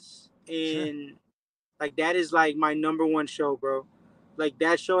ideas, Sure. and like that is like my number one show, bro. Like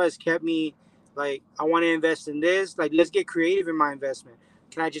that show has kept me like I want to invest in this. Like let's get creative in my investment.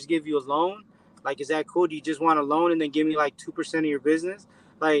 Can I just give you a loan? Like is that cool? Do you just want a loan and then give me like 2% of your business?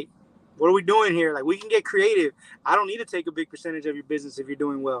 Like what are we doing here? Like we can get creative. I don't need to take a big percentage of your business if you're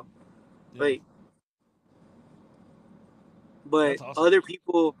doing well. Yeah. Like but That's awesome.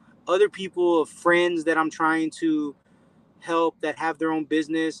 other people, friends that I'm trying to help that have their own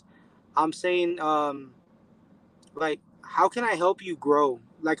business, I'm saying like how can I help you grow?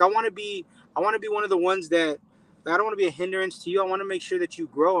 Like I want to be one of the ones that I don't want to be a hindrance to you. I want to make sure that you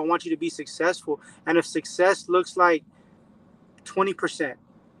grow. I want you to be successful. And if success looks like 20%,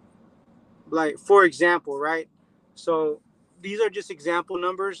 like for example, right? So these are just example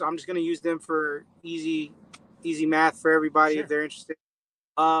numbers. I'm just going to use them for easy math for everybody if Sure. they're interested.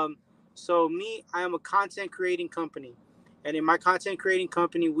 Um, so me, I am a content creating company, and in my content creating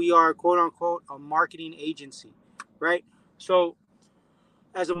company, we are quote unquote a marketing agency, right? So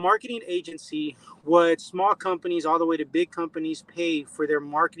as a marketing agency, what small companies all the way to big companies pay for their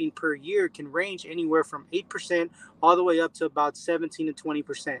marketing per year can range anywhere from 8% all the way up to about 17 to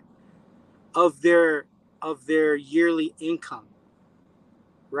 20% of their yearly income,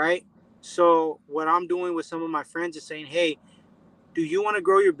 right? So what I'm doing with some of my friends is saying, hey, do you want to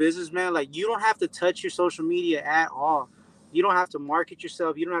grow your business, man? Like you don't have to touch your social media at all. You don't have to market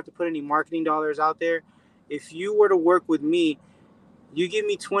yourself. You don't have to put any marketing dollars out there. If you were to work with me, you give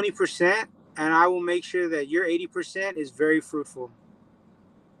me 20% and I will make sure that your 80% is very fruitful.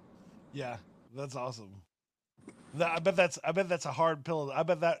 Yeah, that's awesome. I bet that's a hard pill. I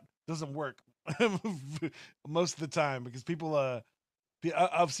bet that doesn't work most of the time because people.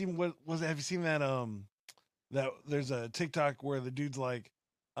 I've seen what was it? Have you seen that? That there's a TikTok where the dude's like,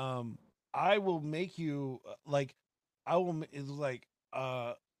 um, I will make you like, it's like,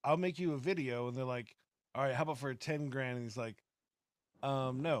 I'll make you a video, and they're like, all right, how about for 10 grand? And he's like,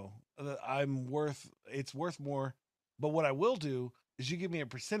 no, it's worth more, but what I will do is you give me a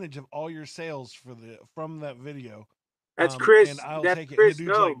percentage of all your sales from that video, That's and Chris. I'll That's take it. And the Chris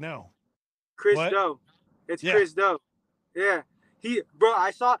dude's like, Doe. no, Chris what? Doe. It's Yeah, Chris Doe. Yeah. Bro,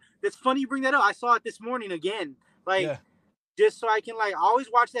 I saw, that's funny you bring that up. I saw it this morning again. Like, yeah, just so I can, like, I always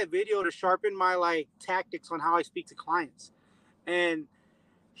watch that video to sharpen my, like, tactics on how I speak to clients. And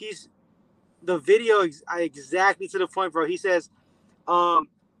he's, the video exactly to the point, bro. He says, um,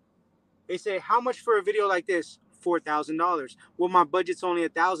 they say, how much for a video like this? $4,000. Well, my budget's only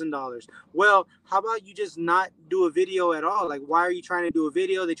 $1,000. Well, how about you just not do a video at all? Like, why are you trying to do a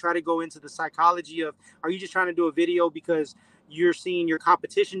video? They try to go into the psychology of, are you just trying to do a video because you're seeing your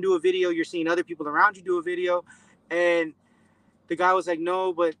competition do a video? You're seeing other people around you do a video. And the guy was like,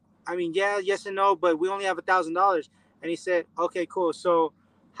 no, but I mean, yeah, yes and no, but we only have $1,000. And he said, okay, cool. So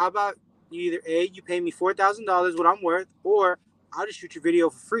how about you either you pay me $4,000 what I'm worth, or I'll just shoot your video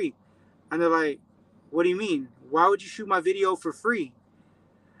for free. And they're like, what do you mean? Why would you shoot my video for free?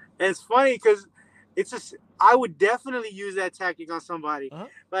 And it's funny because it's just, I would definitely use that tactic on somebody. uh-huh.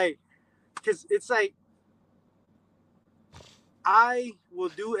 Like, because it's like, I will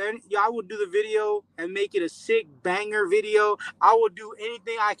I will do the video and make it a sick banger video. I will do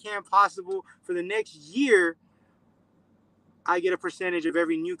anything I can possible for the next year. I get a percentage of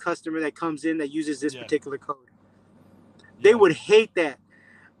every new customer that comes in that uses this Yeah, particular code. They yeah. would hate that.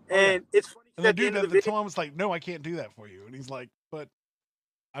 Oh yeah. And it's funny And because the at the dude end of the at the video, time was like, no, I can't do that for you. And he's like, but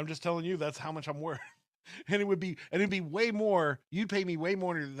I'm just telling you that's how much I'm worth. And it'd be way more. You'd pay me way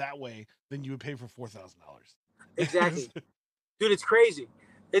more that way than you would pay for $4,000. exactly. Dude, it's crazy.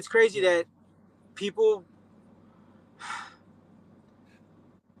 It's crazy Yeah. that people,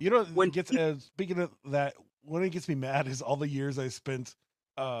 You know, when gets speaking of that, when it gets me mad is all the years I spent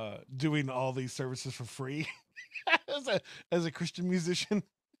doing all these services for free as a Christian musician.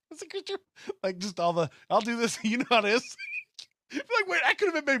 As a Christian, like just all the I'll do this. You know how it is. Like, wait, I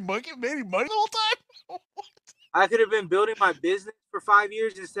could have been making money the whole time. I could have been building my business for 5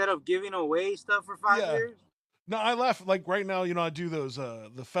 years instead of giving away stuff for five Yeah. years. No, I laugh. Like right now, I do those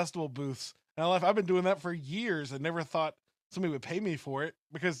the festival booths, and I laugh. I've been doing that for years and never thought somebody would pay me for it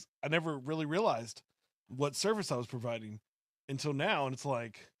because I never really realized what service I was providing until now. And it's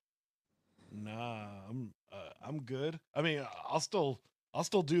like, nah, I'm good. I mean, I'll still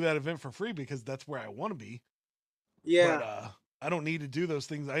do that event for free because that's where I want to be. But Yeah. I don't need to do those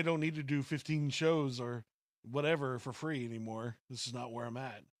things. I don't need to do 15 shows or whatever for free anymore. This is not where I'm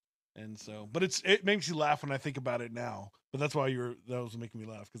at. And so, but it makes you laugh when I think about it now. But that's why that was making me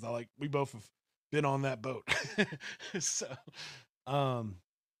laugh because we both have been on that boat. So, um,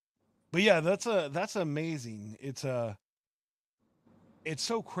 but yeah, that's amazing. It's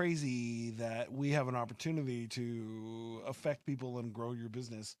so crazy that we have an opportunity to affect people and grow your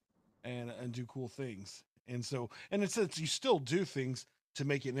business and do cool things. And so, and it's you still do things to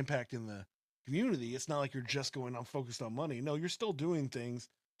make an impact in the community. It's not like you're just going on focused on money. No, you're still doing things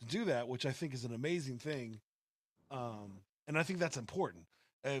to do that, which I think is an amazing thing. And I think that's important.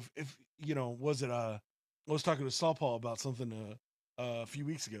 If was it I was talking to Saul Paul about something a few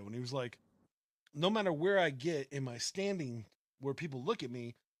weeks ago, and he was like, no matter where I get in my standing, where people look at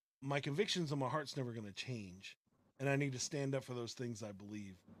me, my convictions and my heart's never going to change, and I need to stand up for those things I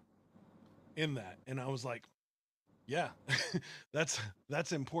believe in that. And I was like, yeah, that's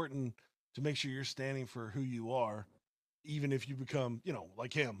important to make sure you're standing for who you are, even if you become,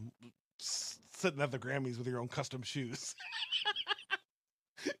 like him, sitting at the Grammys with your own custom shoes.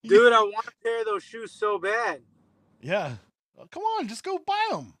 Dude, I want a pair of those shoes so bad. Yeah. Come on, just go buy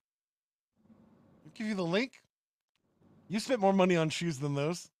them. I'll give you the link. You spent more money on shoes than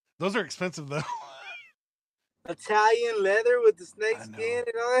those. Those are expensive, though. Italian leather with the snake skin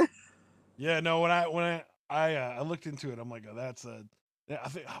and all that. Yeah, no. When I looked into it, I'm like, oh, that's I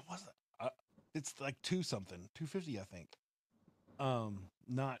think it's like $250, I think.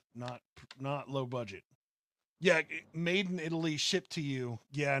 Not low budget. Yeah, made in Italy, shipped to you.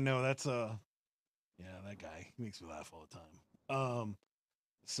 Yeah, no, that's that guy, he makes me laugh all the time.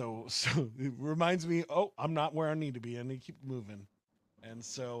 So it reminds me, I'm not where I need to be. I need to keep moving. And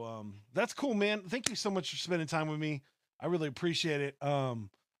so that's cool, man. Thank you so much for spending time with me. I really appreciate it.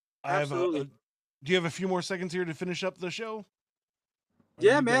 Absolutely. Do you have a few more seconds here to finish up the show?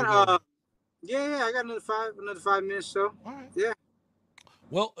 Yeah, man. Yeah, I got another 5 minutes. So, all right. Yeah.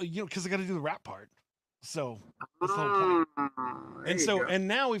 Well, because I got to do the rap part. So that's the whole point. And so, and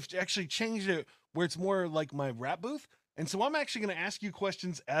now we've actually changed it where it's more like my rap booth. And so I'm actually going to ask you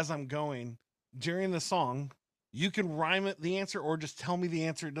questions as I'm going during the song. You can rhyme it, the answer, or just tell me the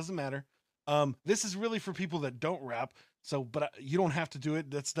answer. It doesn't matter. This is really for people that don't rap. So, but you don't have to do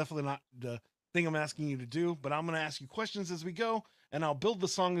it. That's definitely not the thing I'm asking you to do. But I'm going to ask you questions as we go, and I'll build the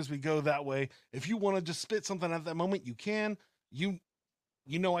song as we go. That way, if you want to just spit something at that moment, you can. You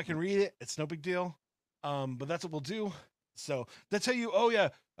I can read it. It's no big deal. But that's what we'll do. So that's how you. Oh yeah,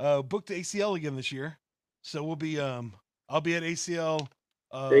 booked the ACL again this year. So we'll be. I'll be at ACL.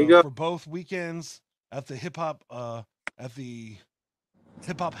 For both weekends at the hip hop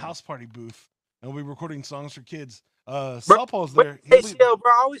house party booth, and we'll be recording songs for kids. Saul Paul's there. ACL,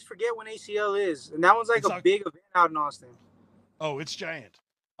 bro. I always forget when ACL is, and that one's like a big event out in Austin. Oh, it's giant.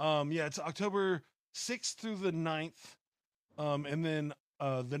 Yeah, it's October 6th through the 9th. And then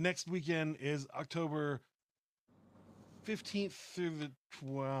the next weekend is October 15th through the.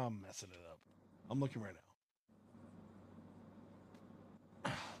 I'm messing it up. I'm looking right now.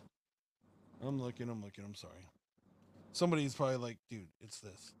 I'm looking. I'm sorry. Somebody's probably like, dude, it's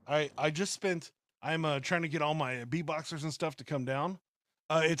this. I just spent. I'm trying to get all my beatboxers and stuff to come down.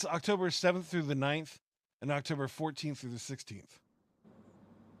 It's October 7th through the 9th and October 14th through the 16th.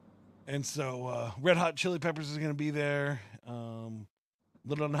 And so Red Hot Chili Peppers is going to be there.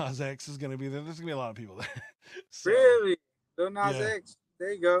 Little Nas X is going to be there. There's going to be a lot of people there. So, really? Little Nas X.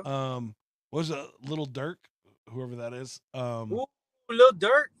 There you go. What was it? Little Durk? Whoever that is. Ooh, Lil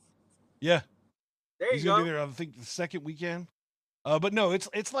Durk? Yeah. There you go. He's going to be there, I think, the second weekend. But no,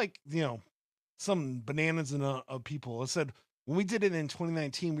 it's like, some bananas and people. It said when we did it in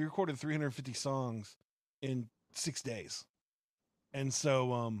 2019, we recorded 350 songs in 6 days. And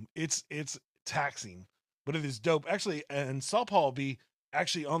so it's taxing, but it is dope. Actually, and Saul Paul will be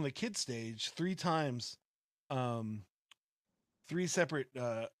actually on the kids stage 3 times, 3 separate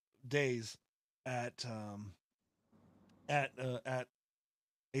days at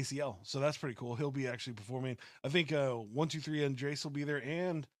ACL. So that's pretty cool. He'll be actually performing. I think 123 Andres will be there,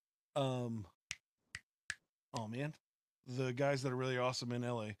 and oh man, the guys that are really awesome in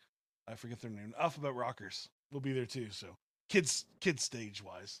LA, I forget their name. Alphabet Rockers will be there too. So kids stage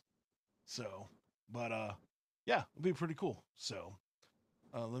wise. So, but yeah, it'll be pretty cool. So,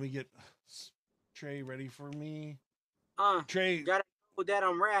 let me get Trey ready for me. Trey, gotta know that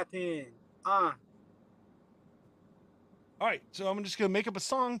I'm rapping. All right, so I'm just gonna make up a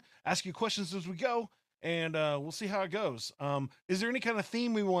song, ask you questions as we go, and we'll see how it goes. Is there any kind of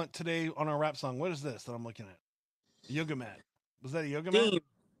theme we want today on our rap song? What is this that I'm looking at? Yoga mat. Was that a yoga mat?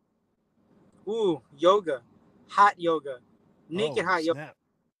 Ooh, yoga. Hot yoga. Naked hot yoga.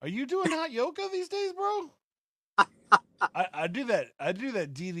 Are you doing hot yoga these days, bro? I do that. I do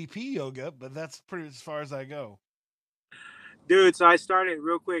that DDP yoga, but that's pretty as far as I go. Dude, so I started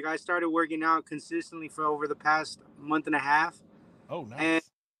real quick. I started working out consistently for over the past month and a half. Oh, nice. And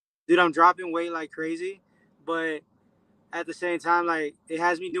dude, I'm dropping weight like crazy, but at the same time, like it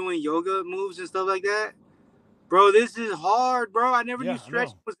has me doing yoga moves and stuff like that. Bro, this is hard, bro. I never knew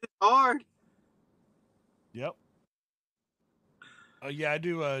stretching was this hard. Yep. Yeah, I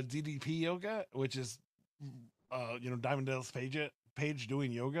do DDP yoga, which is Diamond Dallas Page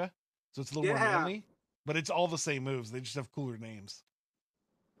doing yoga. So it's a little more manly, but it's all the same moves. They just have cooler names.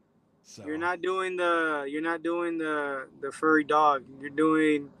 So you're not doing the furry dog. You're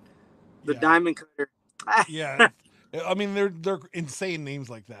doing the diamond cutter. Yeah. I mean, they're insane names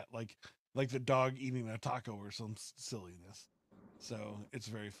like that, like the dog eating a taco or some silliness. So it's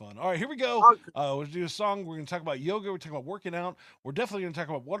very fun. All right, here we go. We'll do a song. We're going to talk about yoga. We're talking about working out. We're definitely going to talk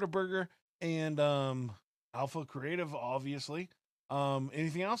about Whataburger and Alpha Creative, obviously.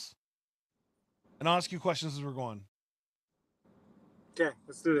 Anything else? And I'll ask you questions as we're going. Okay,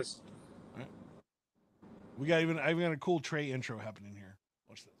 let's do this. All right. I even got a cool Trey intro happening here.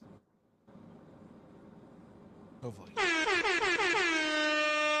 Watch this. Hopefully.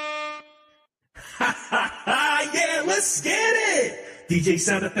 Yeah, let's get it! DJ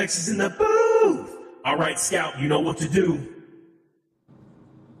Sound Effects is in the booth! Alright, Scout, you know what to do.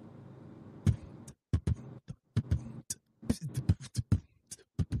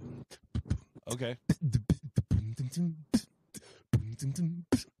 Okay.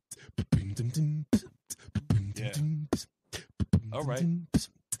 Yeah. All right.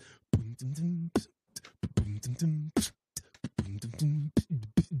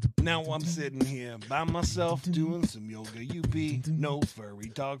 Now I'm sitting here by myself doing some yoga. You be no furry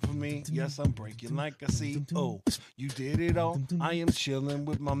dog for me. Yes, I'm breaking like I see. Oh, you did it all. I am chilling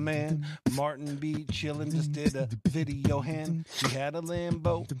with my man Martin B. Chilling just did a video hand. He had a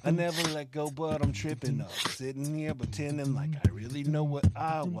Lambo. I never let go, but I'm tripping up. Sitting here pretending like I really know what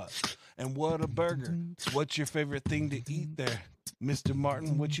I was. And Whataburger. What's your favorite thing to eat there, Mr.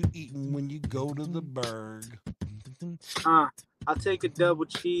 Martin? What you eating when you go to the burg? I'll take a double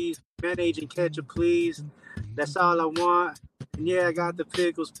cheese, mayonnaise and ketchup, please. That's all I want. And yeah, I got the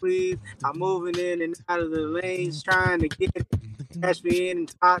pickles, please. I'm moving in and out of the lanes, trying to get it. Catch me in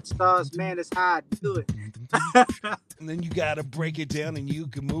hot sauce, man, that's how I do it. And then you gotta break it down and you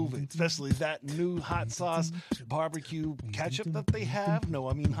can move it, especially that new hot sauce barbecue ketchup that they have. No,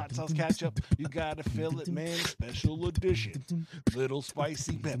 I mean hot sauce ketchup. You gotta fill it, man. Special edition, little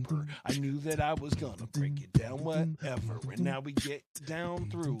spicy pepper. I knew that I was gonna break it down, whatever. And now we get down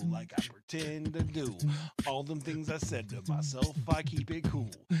through like I pretend to do. All them things I said to myself, I keep it cool.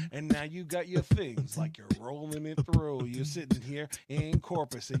 And now you got your things like you're rolling it through. You're sitting here in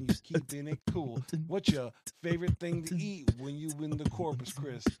Corpus and you're keeping it cool. What's your favorite thing to eat when you in the Corpus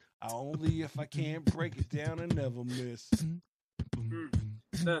Christi? Only if I can't break it down and never miss.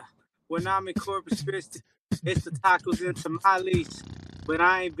 When I'm in Corpus Christi, it's the tacos and tamales. But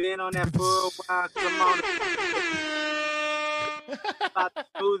I ain't been on that for a while. Come on. About the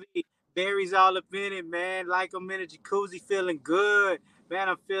smoothie. Berries all up in it, man. Like I'm in a jacuzzi, feeling good. Man,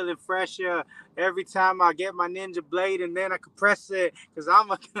 I'm feeling fresher every time I get my Ninja Blade and then I compress it. Because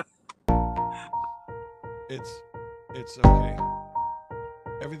I'm a... It's okay.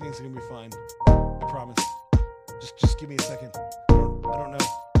 Everything's gonna be fine. I promise. Just give me a second. I don't know.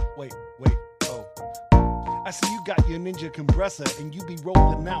 Wait. Oh. I see you got your Ninja compressor and you be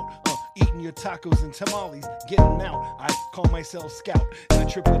rolling out. Eating your tacos and tamales, getting out. I call myself Scout, and the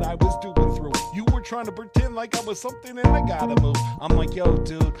trip that I was doing through. You were trying to pretend like I was something and I gotta move. I'm like, yo,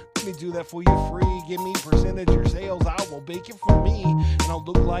 dude, let me do that for you free. Give me percentage of your sales, I will bake it for me. And I'll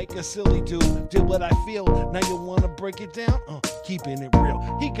look like a silly dude, did what I feel. Now you wanna break it down? Keeping it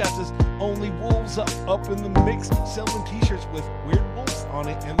real. He got this Only Wolves up in the mix, selling t-shirts with weird wolves on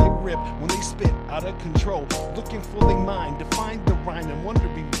it, and they rip when they spit out of control. Looking fully mine to find the rhyme and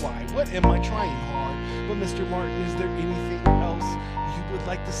wondering why. What am I trying hard? But Mr. Martin, is there anything else you would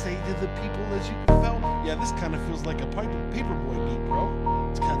like to say to the people as you felt? Yeah, this kind of feels like a Paperboy beat, bro.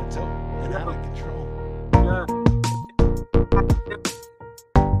 It's kind of dope and out of control. Yeah.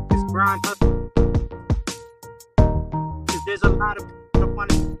 It's grind hustle. Cause there's a lot of people that want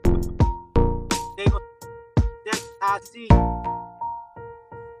to. That's how I see.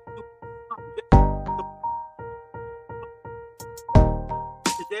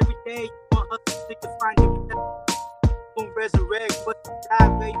 Every day you want us to find it. Won't resurrect, but die,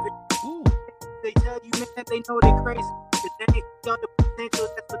 baby. Ooh. They tell you, man, they know they crazy. Cause they ain't got the potential,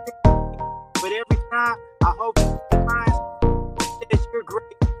 that's what they think. But every time, I hope you find that you're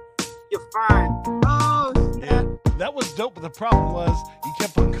great. You're fine. Oh, snap. that was dope, but the problem was you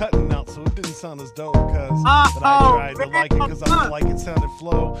kept on cutting out, so it didn't sound as dope because that I tried to like it because I felt like it sounded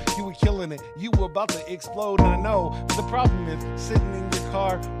flow. You were killing it. You were about to explode, and I know. But the problem is sitting in your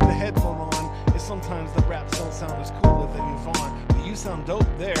car with a headphone on is sometimes the raps don't sound as cool as they was on. But you sound dope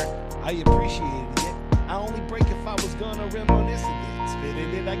there. I appreciated it. I only break if I was gonna reminisce a bit.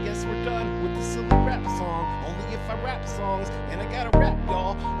 Spitting it, I guess we're done with the silly rap song. Only if I rap songs, and I gotta rap,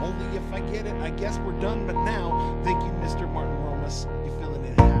 y'all. Only if I get it, I guess we're done. But now, thank you, Mr. Martin Romas. You feeling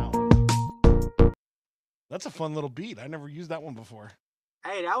it how? That's a fun little beat. I never used that one before.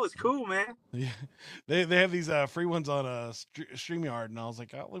 Hey, that was cool, man. Yeah, they have these free ones on StreamYard, and I was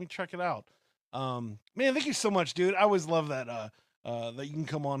like, oh, let me check it out. Man, thank you so much, dude. I always love that that you can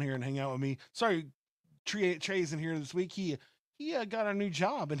come on here and hang out with me. Sorry, Trey's in here this week. He got a new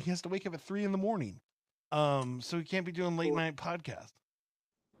job and he has to wake up at 3 a.m. So he can't be doing late night podcast.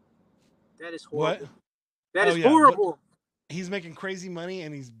 That is horrible. What? That is horrible. He's making crazy money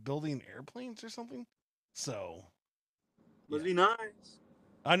and he's building airplanes or something. So must be nice.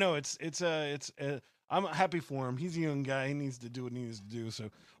 I know it's I'm happy for him. He's a young guy. He needs to do what he needs to do. So,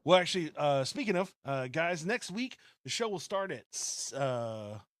 well, actually, speaking of guys, next week the show will start at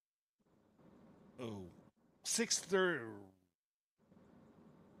 6:30,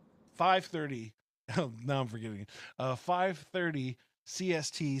 5:30. Oh, now I'm forgetting it. 5:30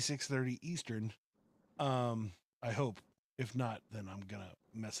 CST, 6:30 Eastern. I hope. If not, then I'm gonna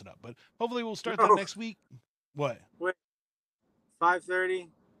mess it up. But hopefully, we'll start that next week. What? Wait,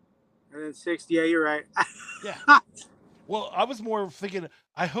 5:30 and then 6. Yeah, you're right. Yeah. Well, I was more thinking.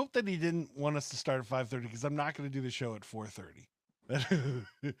 I hope that he didn't want us to start at 5:30 because I'm not going to do the show at 4:30. I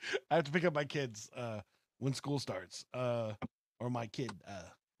have to pick up my kids when school starts, or my kid.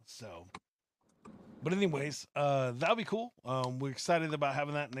 So, but anyways, that'll be cool. We're excited about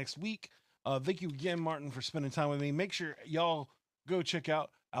having that next week. Thank you again, Martin, for spending time with me. Make sure y'all go check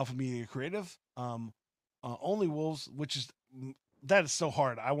out Alpha Media Creative. Only Wolves, which is that is so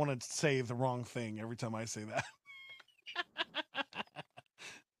hard. I want to say the wrong thing every time I say that.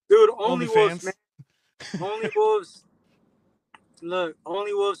 Dude, Only Wolves, man. Only Wolves. Look,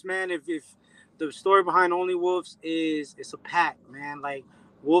 Only Wolves, man. If the story behind Only Wolves is it's a pack, man. Like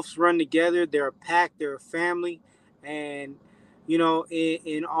wolves run together. They're a pack. They're a family, and you know,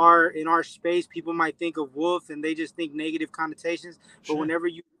 in our space, people might think of wolf and they just think negative connotations. But whenever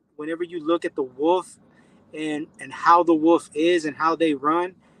you look at the wolf and how the wolf is and how they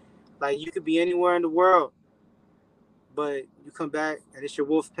run, like you could be anywhere in the world, but you come back and it's your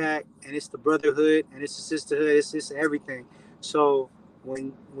wolf pack and it's the brotherhood and it's the sisterhood. It's everything. So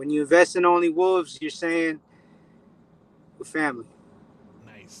when you invest in Only Wolves, you're saying we're family.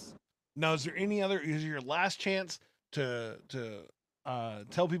 Nice. Now, is your last chance to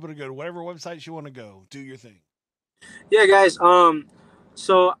tell people to go to whatever websites you want to go? Do your thing. Yeah, guys.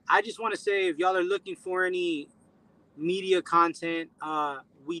 So I just want to say, if y'all are looking for any media content,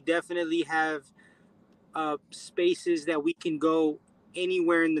 we definitely have spaces that we can go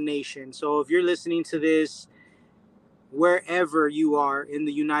anywhere in the nation. So if you're listening to this wherever you are in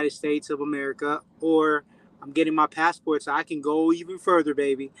the United States of America, or I'm getting my passport so I can go even further,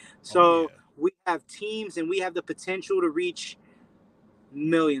 baby. So we have teams and we have the potential to reach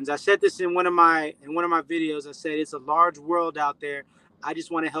millions. I said this in one of my videos. I said it's a large world out there. I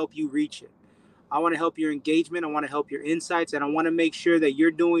just want to help you reach it. I want to help your engagement. I want to help your insights, and I want to make sure that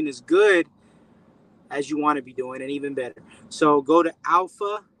you're doing as good as you want to be doing and even better. So go to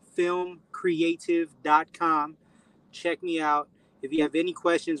alphafilmcreative.com. Check me out. If you have any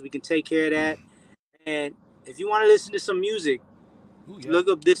questions, we can take care of that. And if you want to listen to some music, look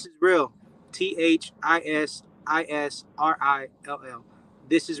up This Is Real. THISISRILL.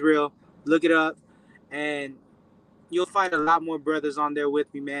 This Is Real. Look it up, and you'll find a lot more brothers on there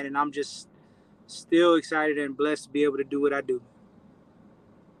with me, man. And I'm just still excited and blessed to be able to do what I do.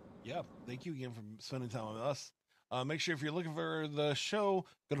 Yeah, thank you again for spending time with us. Make sure if you're looking for the show,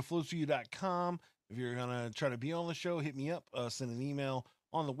 go to flowsforyou.com. If you're going to try to be on the show, hit me up, send an email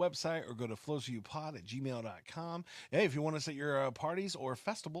on the website, or go to flowsforyou.pod@gmail.com. Hey, if you want to set your parties or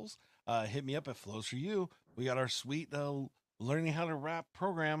festivals, hit me up at Flows For You. We got our sweet learning how to rap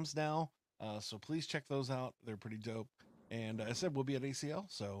programs now, so please check those out. They're pretty dope. And I said we'll be at ACL,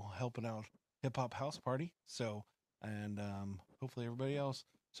 so helping out Hip Hop House Party. So, and hopefully everybody else.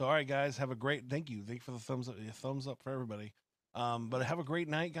 So, all right, guys, have a great. Thank you for the thumbs up for everybody. But have a great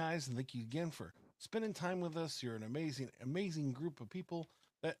night, guys, and thank you again for spending time with us. You're an amazing group of people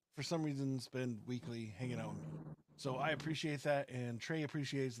that for some reason spend weekly hanging out with me. So I appreciate that, and Trey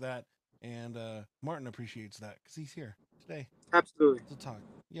appreciates that, and Martin appreciates that because he's here today. Absolutely. To talk.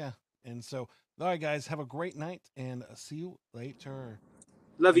 Yeah. And so, all right, guys, have a great night, and see you later.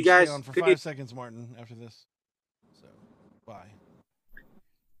 Love you Stay guys. on for Peace. 5 seconds, Martin, after this. So, bye.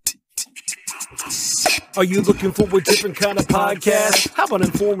 Are you looking for a different kind of podcast? How about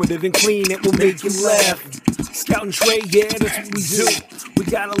informative and clean? It will make you laugh. Scout and Trey, yeah, that's what we do. We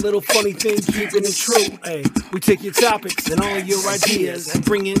got a little funny thing, keeping it true. Hey, we take your topics and all of your ideas and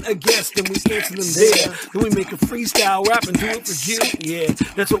bring in a guest and we answer them there. Then we make a freestyle rap and do it for you. Yeah,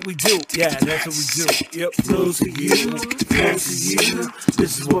 that's what we do. Yeah, that's what we do. Yep, flows for you, flows for you.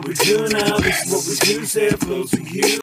 This is what we do now. This is what we do. Say it flows for you.